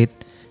ซูคริสต์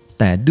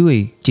แต่ด้วย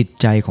จิต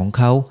ใจของ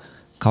เขา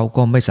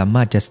ก็ไม่สาม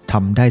ารถจะท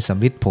ำได้สำ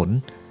เร็จผล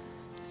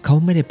เขา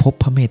ไม่ได้พบ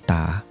พระเมตต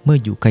าเมื่อ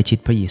อยู่ใกล้ชิด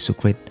พระเยซู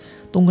คริสต์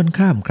ตรงกัน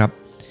ข้ามครับ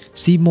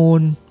ซีโม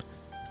น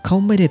เขา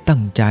ไม่ได้ตั้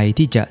งใจ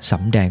ที่จะส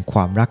ำแดงคว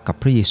ามรักกับ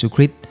พระเยซูค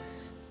ริสต์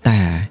แต่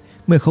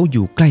เมื่อเขาอ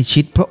ยู่ใกล้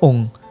ชิดพระอง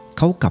ค์เ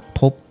ขากลับ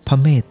พบพระ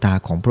เมตตา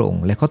ของพระอง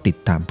ค์และเขาติด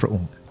ตามพระอ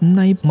งค์ใน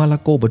มาระ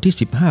โกบทที่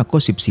15ข้อ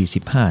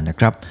14-15นะ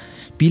ครับ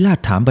ปีลาต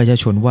ถามประชา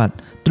ชนว่า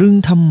ตรึง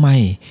ทำไม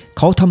เ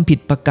ขาทำผิด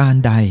ประการ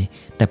ใด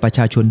แต่ประช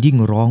าชนยิ่ง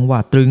ร้องว่า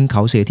ตรึงเข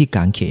าเสียที่ก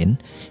างเขน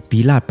ปี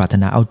ลาตปรารถ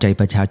นาเอาใจ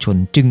ประชาชน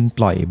จึงป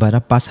ล่อยบา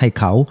รับบาสให้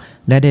เขา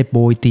และได้โบ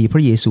ยตีพร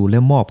ะเยซูและ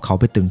มอบเขา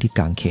ไปตรึงที่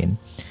กางเขน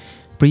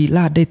ปีล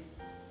าตได้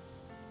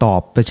ตอ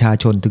บประชา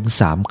ชนถึง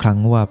3ครั้ง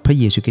ว่าพระ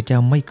เยซูคริสต์เจ้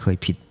าไม่เคย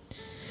ผิด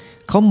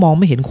เขามอง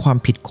ไม่เห็นความ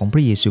ผิดของพร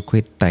ะเยซูคริ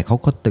สต์แต่เขา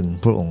ก็ตึง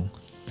พระองค์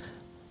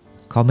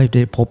เขาไม่ไ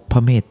ด้พบพร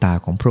ะเมตตา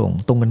ของพระองค์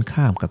ตรงกัน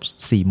ข้ามกับ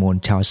ซีโมน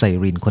ชาวไซ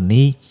รีนคน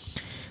นี้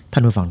ท่า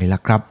นผู้ฟังได้ละ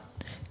ครับ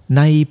ใ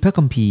นพระ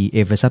คัมภีร์เอ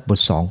เฟซัสบท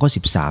2ข้อ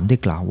13ได้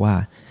กล่าวว่า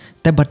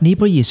แต่บัดนี้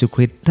พระเยซูค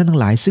ริสต์ท่านทั้ง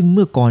หลายซึ่งเ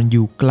มื่อก่อนอ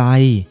ยู่ไกล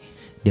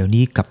เดี๋ยว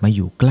นี้กลับมาอ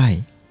ยู่ใก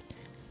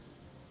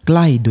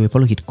ล้โดยพระ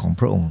โลหิตของ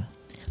พระองค์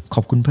ข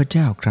อบคุณพระเ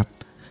จ้าครับ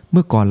เ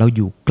มื่อก่อนเราอ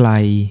ยู่ไกล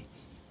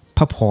พ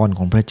ระพรข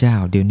องพระเจ้า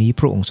เดี๋ยวนี้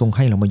พระองค์ทรงใ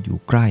ห้เรามาอยู่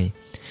ใกล้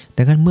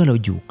ดังนั้นเมื่อเรา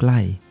อยู่ใกล้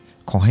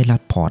ขอให้รั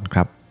บพรค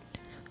รับ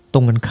ตร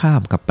งกันข้า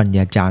มกับปัญญ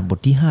าจารย์บท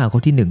ที่5ข้อ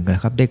ที่1น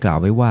ะครับได้กล่าว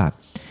ไว้ว่า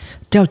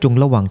เจ้าจง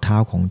ระวังเท้า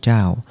ของเจ้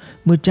า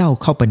เมื่อเจ้า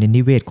เข้าไปใน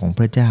นิเวศของพ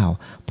ระเจ้า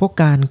เพราะ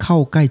การเข้า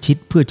ใกล้ชิด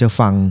เพื่อจะ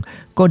ฟัง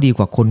ก็ดีก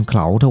ว่าคนเขล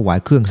าถวาย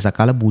เครื่องสักก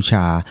ารบูช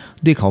า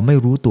ด้วยเขาไม่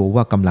รู้ตัว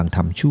ว่ากำลังท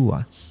ำชั่ว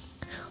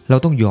เรา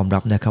ต้องยอมรั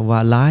บนะครับว่า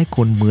หลายค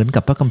นเหมือน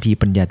กับพระคัมภีร์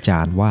ปัญญาจา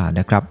รย์ว่า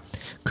นะครับ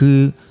คือ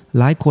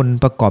หลายคน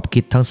ประกอบ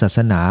กิจทางศาส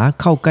นา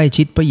เข้าใกล้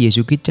ชิดพระเย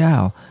ซูคริสต์เจ้า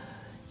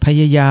พ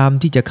ยายาม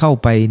ที่จะเข้า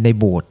ไปใน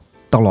โบสถ์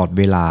ตลอดเ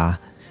วลา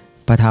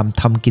ประ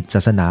ทำกิจศ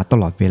าสนาต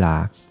ลอดเวลา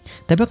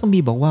แต่พระคัมภี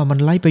ร์บอกว่ามัน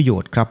ไร้ประโย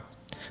ชน์ครับ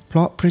เพร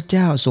าะพระเ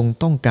จ้าทรง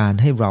ต้องการ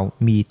ให้เรา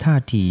มีท่า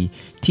ที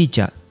ที่จ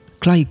ะ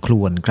ใกล้คร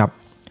วญครับ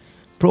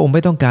พระองค์ไ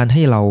ม่ต้องการใ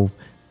ห้เรา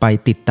ไป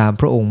ติดตาม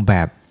พระองค์แบ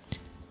บ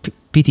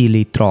พิธี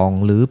รีตรอง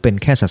หรือเป็น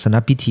แค่ศาสน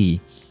พิธี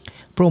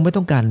พระองค์ไม่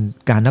ต้อง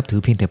การนับถื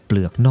อเพียงแต่เป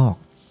ลือกนอก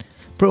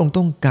พระองค์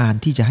ต้องการ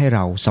ที่จะให้เร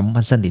าสัม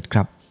พันธ์สนิทค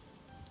รับ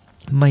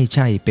ไม่ใ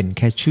ช่เป็นแ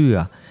ค่เชื่อ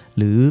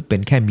หรือเป็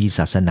นแค่มีศ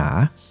าสนา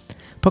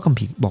พระคัม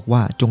ภีร์บอกว่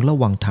าจงระ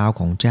วังเท้า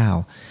ของเจ้า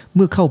เ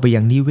มื่อเข้าไปยั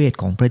งนิเวศ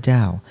ของพระเจ้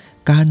า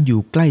การอ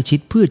ยู่ใกล้ชิด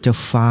เพื่อจะ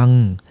ฟัง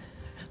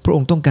พระอ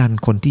งค์ต้องการ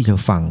คนที่จะ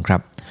ฟังครั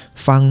บ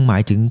ฟังหมา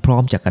ยถึงพร้อ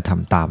มจะกระท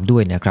ำตามด้ว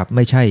ยนะครับไ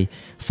ม่ใช่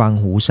ฟัง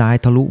หูซ้าย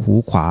ทะลุหู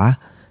ขวา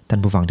ท่าน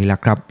ผู้ฟังที่รั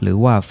กครับหรือ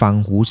ว่าฟัง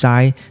หูซ้า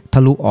ยท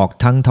ะลุออก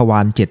ทั้งทวา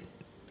ร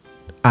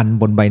7อัน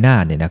บนใบหน้า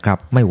เนี่ยนะครับ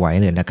ไม่ไหว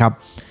เลยนะครับ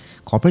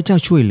ขอพระเจ้า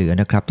ช่วยเหลือ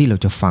นะครับที่เรา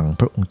จะฟัง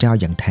พระองค์เจ้า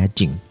อย่างแท้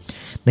จริง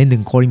ใน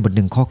1 โครินธ์บท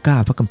 1 ข้อ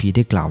 9พระคัมภีร์ไ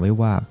ด้กล่าวไว้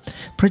ว่า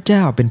พระเจ้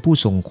าเป็นผู้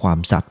ทรงความ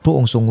สัตย์พระอ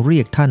งค์ทรงเรี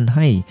ยกท่านใ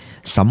ห้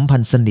สัมพั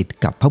นธ์สนิท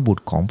กับพระบุต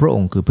รของพระอ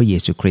งค์คือพระเย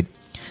ซูคริสต์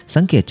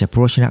สังเกตจากพร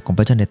ะวจนะของพ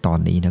ระเจ้าในตอน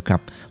นี้นะครั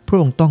บพระ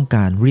องค์ต้องก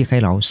ารเรียกให้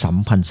เราสัม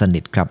พันธ์สนิ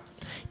ทครับ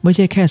ไม่ใ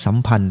ช่แค่สัม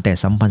พันธ์แต่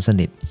สัมพันธ์ส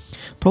นิท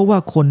เพราะว่า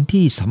คน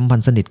ที่สัมพัน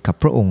ธ์สนิทกับ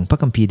พระองค์พระ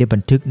คัมภีร์ได้บั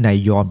นทึกใน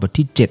ยอห์นบท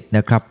ที่7น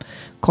ะครับ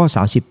ข้อ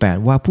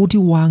38ว่าผู้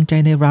ที่วางใจ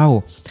ในเรา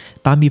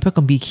ตามมีพระ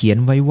คัมภีร์เขียน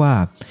ไว้ว่า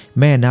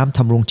แม่น้ำท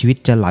ำรงชีวิต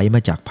จะไหลม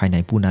าจากภายใน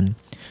ผู้นั้น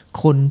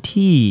คน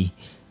ที่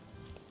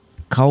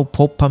เขาพ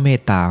บพระเม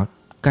ตตา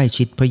ใกล้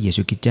ชิดพระเย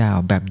ซูคริสต์เจ้า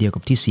แบบเดียวกั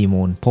บที่ซีโม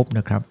นพบน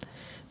ะครับ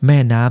แม่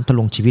น้ำทำ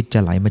รงชีวิตจะ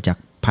ไหลมาจาก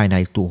ภายใน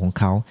ตัวของ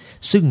เขา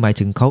ซึ่งหมาย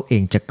ถึงเขาเอ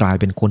งจะกลาย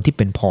เป็นคนที่เ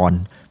ป็นพร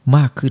ม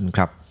ากขึ้นค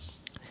รับ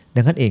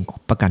ดังนั้นเอง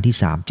ประการที่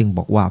3จึงบ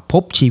อกว่าพ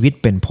บชีวิต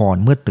เป็นพร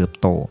เมื่อเติบ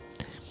โต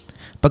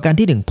ประการ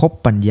ที่1พบ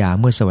ปัญญา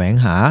เมื่อแสวง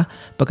หา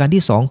ประการ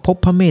ที่2พบ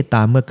พระเมตต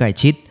าเมื่อใกล้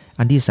ชิด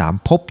อันที่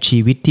3พบชี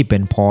วิตที่เป็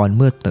นพรเ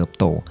มื่อเติบ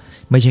โต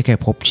ไม่ใช่แค่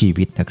พบชี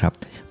วิตนะครับ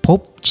พบ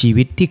ชี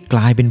วิตที่กล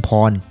ายเป็นพ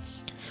ร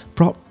เพ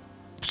ราะ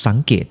สัง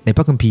เกตในพ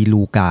ระคัมภีร์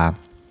ลูกา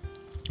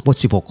บท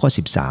16ข้อ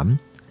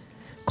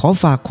13ขอ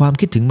ฝากความ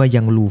คิดถึงมา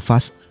ยังลู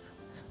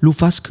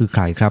ฟัสคือใค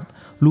รครับ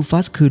ลูฟั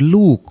สคือ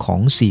ลูกขอ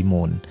งซีโม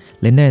น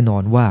และแน่นอ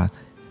นว่า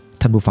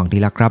ท่านผู้ฟัง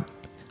ที่รักครับ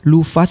ลู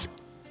ฟัส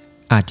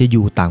อาจจะอ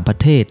ยู่ต่างประ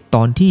เทศต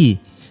อนที่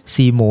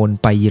ซีโมน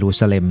ไปเยรู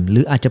ซาเล็มหรื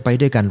ออาจจะไป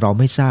ด้วยกันเรา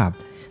ไม่ทราบ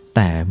แ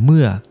ต่เ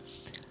มื่อ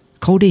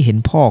เขาได้เห็น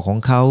พ่อของ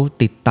เขา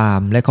ติดตาม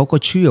และเขาก็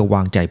เชื่อว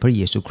างใจพระเ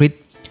ยซูคริสต์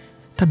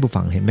ท่านผู้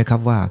ฟังเห็นไหมครั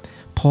บว่า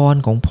พร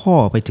ของพ่อ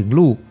ไปถึง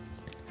ลูก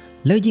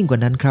แล้วยิ่งกว่า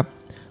นั้นครับ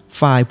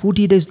ฝ่ายผู้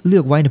ที่ได้เลื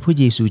อกไว้ในพระ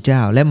เยซูเจ้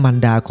าและมาร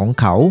ดาของ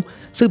เขา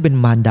ซึ่งเป็น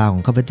มารดาขอ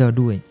งข้าพเจ้า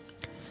ด้วย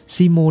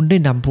ซีโมนได้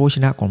นำพระวจ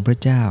นะของพระ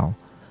เจ้า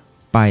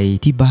ไป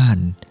ที่บ้าน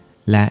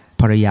และ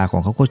ภรรยาขอ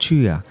งเขาก็เ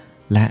ชื่อ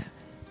และ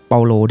เปา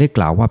โลได้ก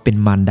ล่าวว่าเป็น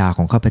มารดาข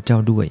องข้าพเจ้า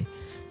ด้วย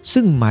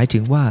ซึ่งหมายถึ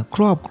งว่าค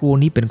รอบครัว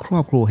นี้เป็นครอ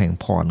บครัวแห่ง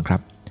พรครั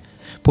บ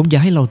ผมอยา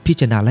กให้เราพิ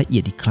จารณาละเอี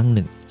ยดอีกครั้งห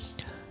นึ่ง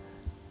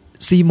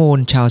ซีโมน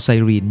ชาวไซ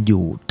รีนอ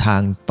ยู่ทา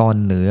งตอน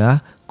เหนือ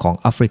ของ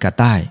แอฟริกา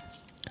ใต้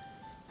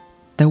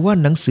แต่ว่า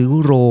หนังสือ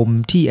โรม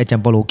ที่อาจาร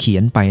ย์เปาโลเขีย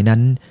นไปนั้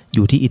นอ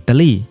ยู่ที่อิตา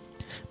ลี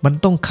มัน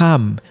ต้องข้า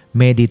ม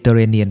เมดิเตอร์เร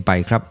เนียนไป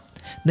ครับ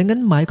ดังนั้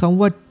นหมายความ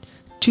ว่า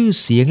ชื่อ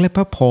เสียงและพ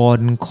ระพร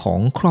ขอ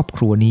งครอบค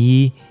รัวนี้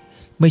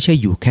ไม่ใช่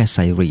อยู่แค่ไซ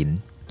รีน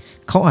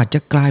เขาอาจจะ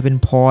กลายเป็น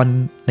พร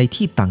ใน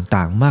ที่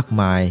ต่างๆมาก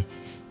มาย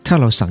ถ้า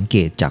เราสังเก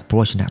ตจากพระ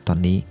วจนะตอน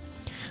นี้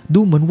ดู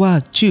เหมือนว่า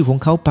ชื่อของ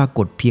เขาปราก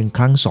ฏเพียงค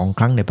รั้ง2 ค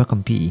รั้งในพระคั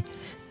มภีร์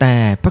แต่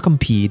พระคัม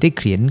ภีร์ได้เ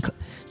ขียน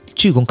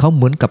ชื่อของเขาเ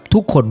หมือนกับทุ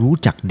กคนรู้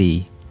จักดี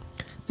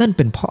นั่นเ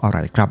ป็นเพราะอะไร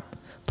ครับ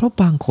เพราะ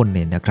บางคนเ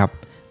นี่ยนะครับ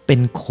เป็น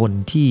คน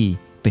ที่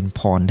เป็นพ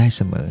รได้เ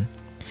สมอ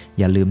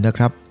อย่าลืมนะค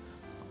รับ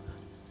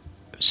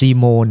ซี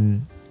โมน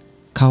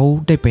เขา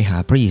ได้ไปหา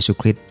พระเยซู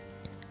คริสต์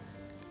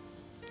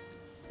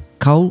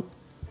เขา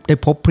ได้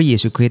พบพระเย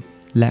ซูคริสต์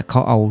และเข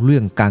าเอาเรื่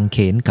องกางเข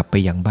นกลับไป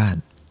ยังบ้าน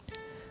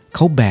เข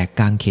าแบก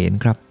กางเขน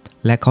ครับ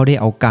และเขาได้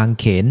เอากาง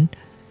เขน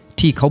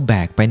ที่เขาแบ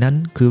กไปนั้น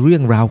คือเรื่อ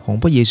งราวของ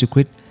พระเยซูค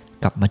ริสต์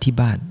กลับมาที่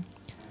บ้าน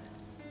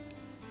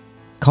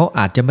เขาอ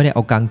าจจะไม่ได้เอ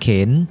ากางเข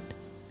น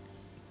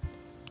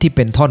ที่เ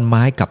ป็นท่อนไ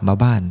ม้กลับมา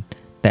บ้าน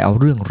แต่เอา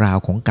เรื่องราว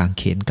ของกาง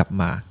เขนกลับ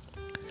มา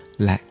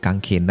และกาง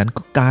เขนนั้น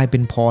ก็กลายเป็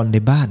นพรใน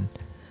บ้าน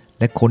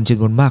และคนจ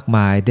ำนวนมากม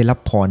ายได้รับ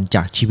พรจ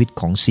ากชีวิต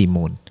ของซีโม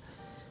น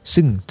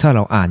ซึ่งถ้าเร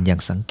าอ่านอย่า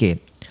งสังเกต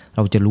เร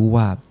าจะรู้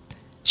ว่า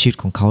ชีวิต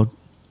ของเขา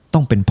ต้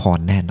องเป็นพร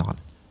แน่นอน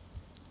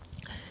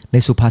ใน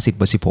สุภาษิต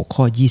บท16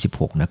ข้อ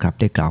26นะครับ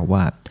ได้กล่าว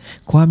ว่า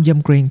ความย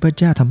ำเกรงพระ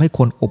เจ้าทำให้ค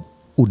นอบ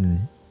อุ่น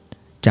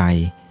ใจ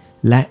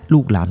และลู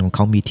กหลานของเข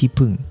ามีที่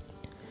พึ่ง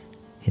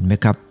เห็นไหม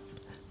ครับ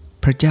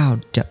พระเจ้า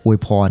จะอวย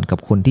พรกับ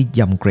คนที่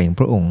ยำเกรง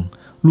พระองค์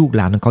ลูกห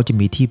ลานของเขาจะ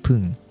มีที่พึ่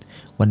ง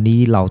วันนี้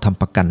เราท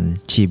ำประกัน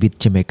ชีวิต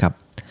ใช่ไหมครับ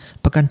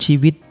ประกันชี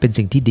วิตเป็น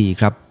สิ่งที่ดี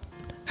ครับ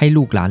ให้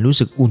ลูกหลานรู้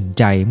สึกอุ่น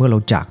ใจเมื่อเรา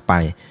จากไป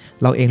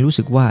เราเองรู้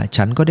สึกว่า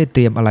ฉันก็ได้เต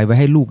รียมอะไรไว้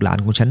ให้ลูกหลาน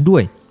ของฉันด้ว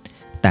ย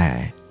แต่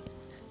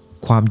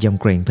ความย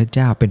ำเกรงพระเ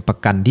จ้าเป็นประ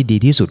กันที่ดี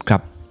ที่สุดครั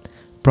บ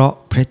เพราะ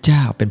พระเจ้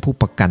าเป็นผู้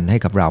ประกันให้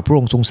กับเราพระอ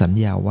งค์ทรงสัญ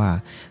ญาว่า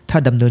ถ้า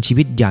ดำเนินชี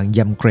วิตอย่างย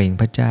ำเกรง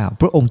พระเจ้า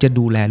พระองค์จะ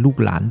ดูแลลูก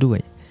หลานด้วย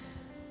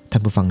ท่า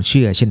นผู้ฟังเ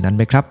ชื่อเช่นนั้นไ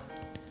หมครับ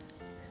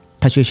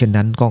ถ้าเชื่อเช่น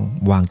นั้นก็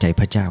วางใจ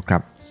พระเจ้าครั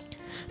บ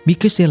มี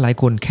คริสเตียนหลาย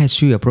คนแค่เ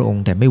ชื่อพระอง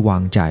ค์แต่ไม่วา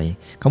งใจ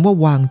คำว่า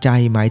วางใจ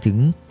หมายถึง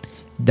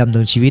ดำเนิ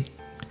นชีวิต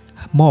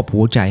มอบ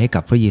หัวใจให้กั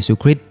บพระเยซู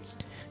คริสต์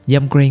ย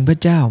ำเกรงพระ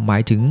เจ้าหมา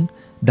ยถึง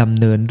ดำ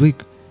เนินด้วย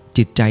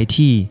จิตใจ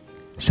ที่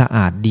สะอ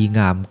าดดีง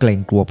ามเกรง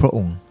กลัวพระอ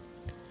งค์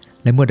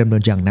และเมื่อดำเนิ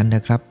นอย่างนั้นน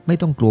ะครับไม่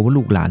ต้องกลัวว่า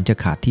ลูกหลานจะ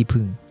ขาดที่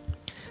พึ่ง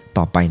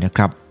ต่อไปนะค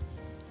รับ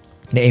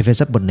ในเอเฟ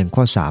ซัสบท 1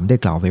 ข้อ 3ได้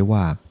กล่าวไว้ว่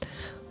า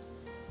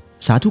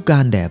สาธุกา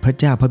รแด่พระ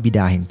เจ้าพระบิด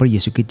าแห่งพระเย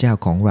ซูคริสต์เจ้า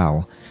ของเรา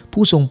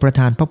ผู้ทรงประ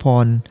ทานพระพ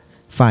ร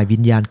ฝ่ายวิ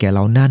ญญาณแก่เร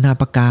านา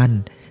ประการ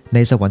ใน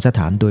สวรรคสถ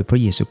านโดยพระ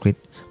เยซูคริส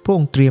ต์พระอ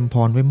งค์เตรียมพ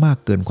รไว้มาก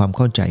เกินความเ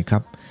ข้าใจครั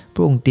บพ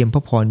ระองค์เตรียมพร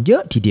ะพรเยอ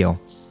ะทีเดียว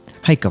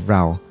ให้กับเร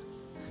า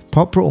เพร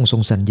าะพระองค์ทร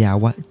งสัญญา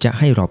ว่าจะ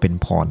ให้เราเป็น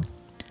พร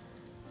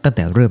ตั้งแ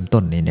ต่เริ่ม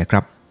ต้นนี่นะค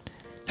รับ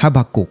ฮาบ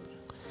ากุก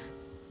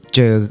เจ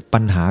อปั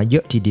ญหาเยอ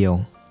ะทีเดียว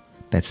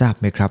แต่ทราบ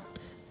ไหมครับ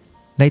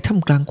ในท่าม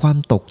กลางความ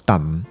ตกต่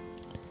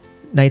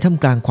ำในท่าม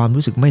กลางความ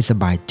รู้สึกไม่ส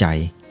บายใจ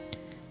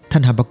ท่า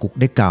นฮาบากุก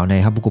ได้กล่าวใน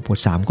ฮาบากุกบท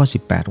 3 ข้อ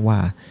 18ว่า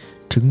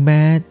ถึงแ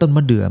ม้ต้นม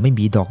ะเดื่อไม่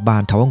มีดอกบา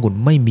นเถาวัลย์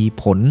ไม่มี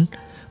ผ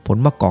ล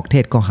มะกอกเท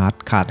ศก็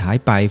ขาดหาย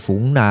ไปฝู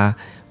ง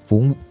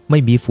ไม่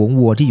มีฝูง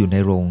วัวที่อยู่ใน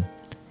โรง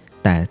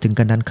แต่ถึงก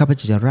ระนั้นข้าพเ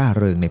จ้าจะร่า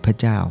เริงในพระ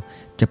เจ้า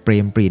จะเปร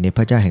มปรีในพ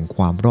ระเจ้าแห่งค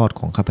วามรอด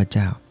ของข้าพเ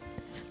จ้า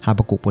ฮาบ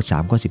ากุกบท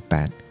 3 ข้อ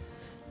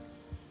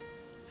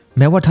 18แ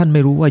ม้ว่าท่านไ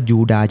ม่รู้ว่ายู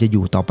ดาห์จะอ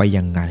ยู่ต่อไป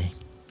ยังไง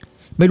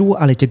ไม่รู้ว่า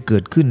อะไรจะเกิ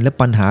ดขึ้นและ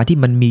ปัญหาที่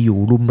มันมีอยู่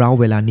รุมเร้า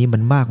เวลานี้มั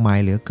นมากมาย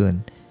เหลือเกิน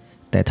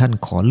แต่ท่าน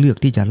ขอเลือก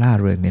ที่จะร่า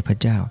เริงในพระ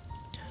เจ้า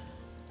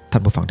ท่า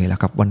นผู้ฟังได้แล้ว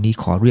ครับวันนี้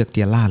ขอเลือก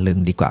ที่จะร่าเริง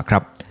ดีกว่าครั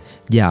บ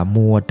อย่า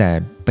มัวแต่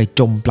ไป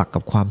จมปลักกั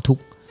บความทุก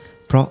ข์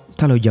เพราะ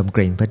ถ้าเรายำเก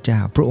รงพระเจ้า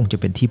พระองค์จะ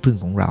เป็นที่พึ่ง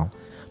ของเรา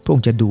พระอง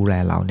ค์จะดูแล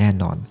เราแน่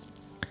นอน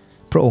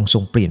พระองค์ทร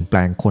งเปลี่ยนแปล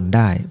งคนไ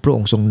ด้พระอ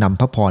งค์ทรงนำ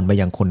พระพรมา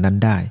ยังคนนั้น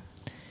ได้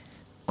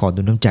ขอดู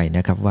น้ำใจน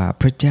ะครับว่า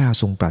พระเจ้า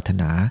ทรงปรารถ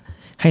นา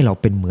ให้เรา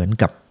เป็นเหมือน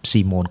กับซี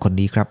โมนคน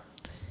นี้ครับ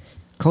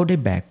เขาได้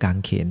แบกกาง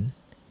เขน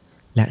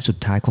และสุด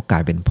ท้ายเขากลา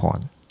ยเป็นพร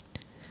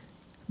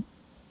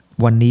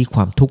วันนี้คว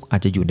ามทุกข์อา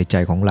จจะอยู่ในใจ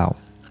ของเรา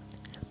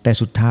แต่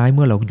สุดท้ายเ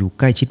มื่อเราอยู่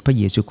ใกล้ชิดพระ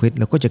เยซูคริสต์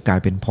เราก็จะกลาย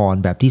เป็นพร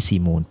แบบที่ซี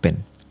โมนเป็น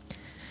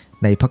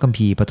ในพระคัม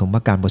ภีร์ปฐม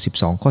กาลบท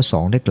 12 ข้อ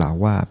 2ได้กล่าว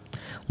ว่า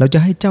เราจะ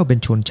ให้เจ้าเป็น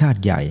ชนชาติ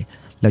ใหญ่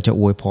เราจะ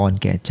อวยพร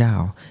แก่เจ้า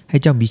ให้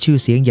เจ้ามีชื่อ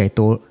เสียงใหญ่โ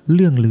ตเ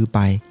ลื่องลือไป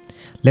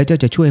แล้วเจ้า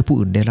จะช่วยให้ผู้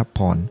อื่นได้รับพ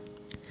ร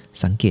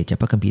สังเกตจาก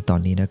พระคัมภีร์ตอน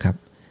นี้นะครับ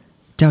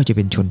เจ้าจะเ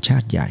ป็นชนชา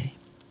ติใหญ่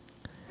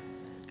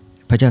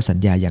พระเจ้าสัญ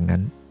ญาอย่างนั้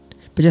น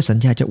พระเจ้าสัญ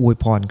ญาจะอวย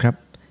พรครับ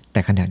แต่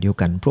ขณะเดียว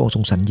กันพระองค์ทร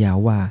งสัญญา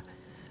ว่า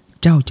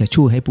เจ้าจะ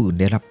ช่วยให้ผู้อื่น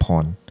ได้รับพ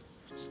ร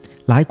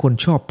หลายคน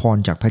ชอบพร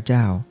จากพระเจ้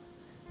า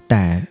แ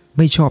ต่ไ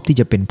ม่ชอบที่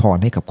จะเป็นพร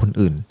ให้กับคน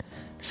อื่น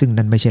ซึ่ง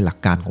นั่นไม่ใช่หลัก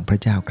การของพระ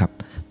เจ้าครับ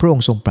พระอง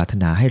ค์ทรงปรารถ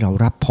นาให้เรา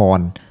รับพร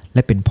แล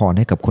ะเป็นพรใ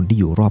ห้กับคนที่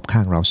อยู่รอบข้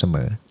างเราเสม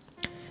อ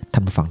ท่า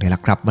นผู้ฟังได้แล้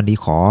วครับวันนี้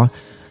ขอ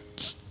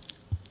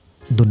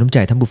ดุลน้ำใจ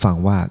ท่านผู้ฟัง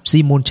ว่าซี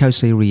โมนชาวไ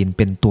ซรีนเ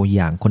ป็นตัวอ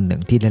ย่างคนหนึ่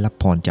งที่ได้รับ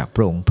พรจากพ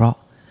ระองค์เพราะ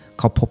เ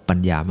ขาพบปัญ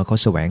ญาเมื่อเขา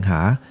แสวงหา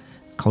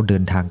เขาเดิ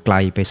นทางไกล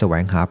ไปแสว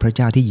งหาพระเ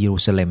จ้าที่เยรู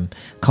ซาเล็ม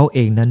เขาเอ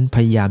งนั้นพ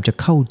ยายามจะ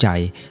เข้าใจ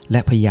และ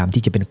พยายาม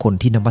ที่จะเป็นคน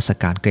ที่นมัส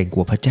การเกรงก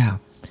ลัวพระเจ้า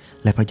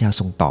และพระเจ้า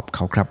ทรงตอบเข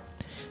าครับ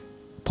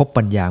พบ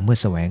ปัญญาเมื่อ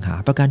แสวงหา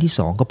ประการที่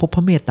2ก็พบพ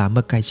ระเมตตาเ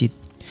มื่อใกล้ชิด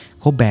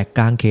เขาแบกก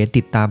างเขน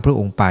ติดตามพระ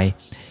องค์ไป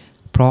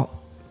เพราะ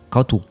เข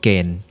าถูกเก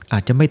ณฑ์อา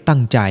จจะไม่ตั้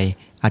งใจ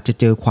อาจจะ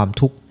เจอความ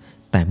ทุกข์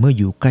แต่เมื่อ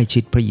อยู่ใกล้ชิ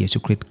ดพระเยซู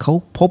คริสต์เขา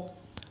พบ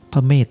พร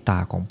ะเมตตา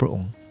ของพระอ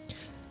งค์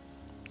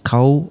เข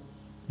า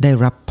ได้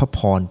รับพระพ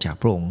รจาก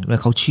พระองค์และ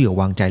เขาเชื่อ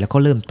วางใจแล้วเข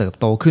าเริ่มเติบ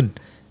โตขึ้น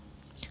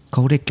เข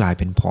าได้กลาย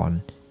เป็นพร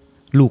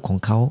ลูกของ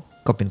เขา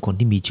ก็เป็นคน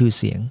ที่มีชื่อ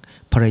เสียง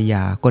ภรรย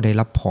าก็ได้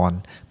รับพร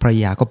ภรร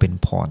ยาก็เป็น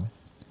พร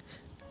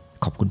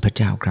ขอบคุณพระเ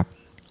จ้าครับ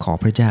ขอ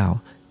พระเจ้า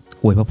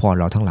อวยพระพร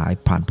เราทั้งหลาย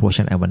ผ่านโปร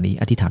ชั่นวันนี้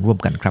อธิษฐานร่วม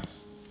กันครับ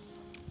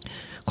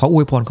ขออ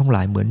วยพรของหล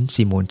ายเหมือน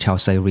ซีโมนชาว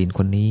ไซรีนค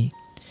นนี้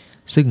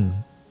ซึ่ง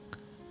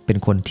เป็น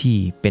คนที่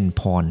เป็น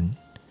พร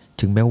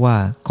ถึงแม้ว่า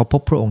เขาพ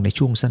บพระองค์ใน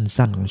ช่วง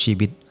สั้นๆของชี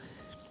วิต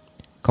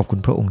ขอบคุณ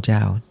พระองค์เจ้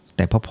าแ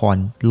ต่พระพร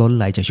ล้นไ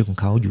หลจากชีวิตของ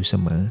เขาอยู่เส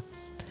มอ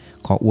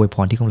ขออวยพ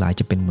รที่ของหลาย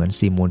จะเป็นเหมือน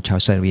ซีโมนชาว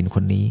ไซรีนค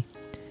นนี้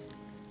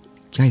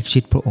ใกล้ชิ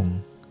ดพระองค์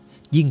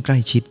ยิ่งใกล้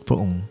ชิดพระ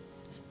องค์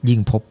ยิ่ง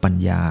พบปัญ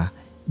ญา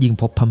ยิ่ง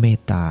พบพระเม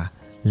ตตา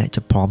และจ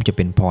ะพร้อมจะเ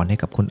ป็นพรให้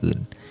กับคนอื่น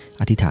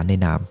อธิษฐานใน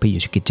นามพระเย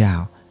ซูคริสต์เจ้า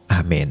อา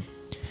เมน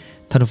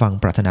ท่านผู้ฟัง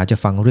ปรารถนาจะ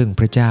ฟังเรื่อง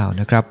พระเจ้า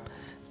นะครับ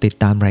ติด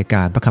ตามรายก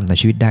ารพระคำน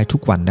ำชีวิตได้ทุ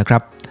กวันนะครั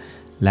บ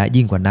และ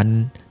ยิ่งกว่านั้น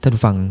ท่าน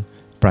ผู้ฟัง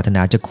ปรารถน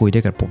าจะคุยด้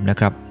วยกับผมนะ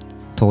ครับ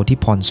โทรที่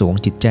พรสวง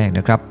จิตแจ้งน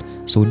ะครับ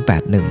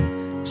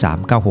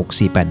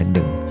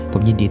081-396-4811ผ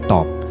มยินดีต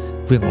อบ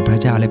เรื่องของพระ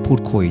เจ้าและพูด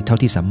คุยเท่า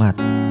ที่สามารถ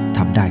ท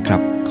ำได้ครั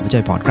บขอพระเจ้า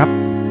อวยพรครั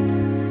บ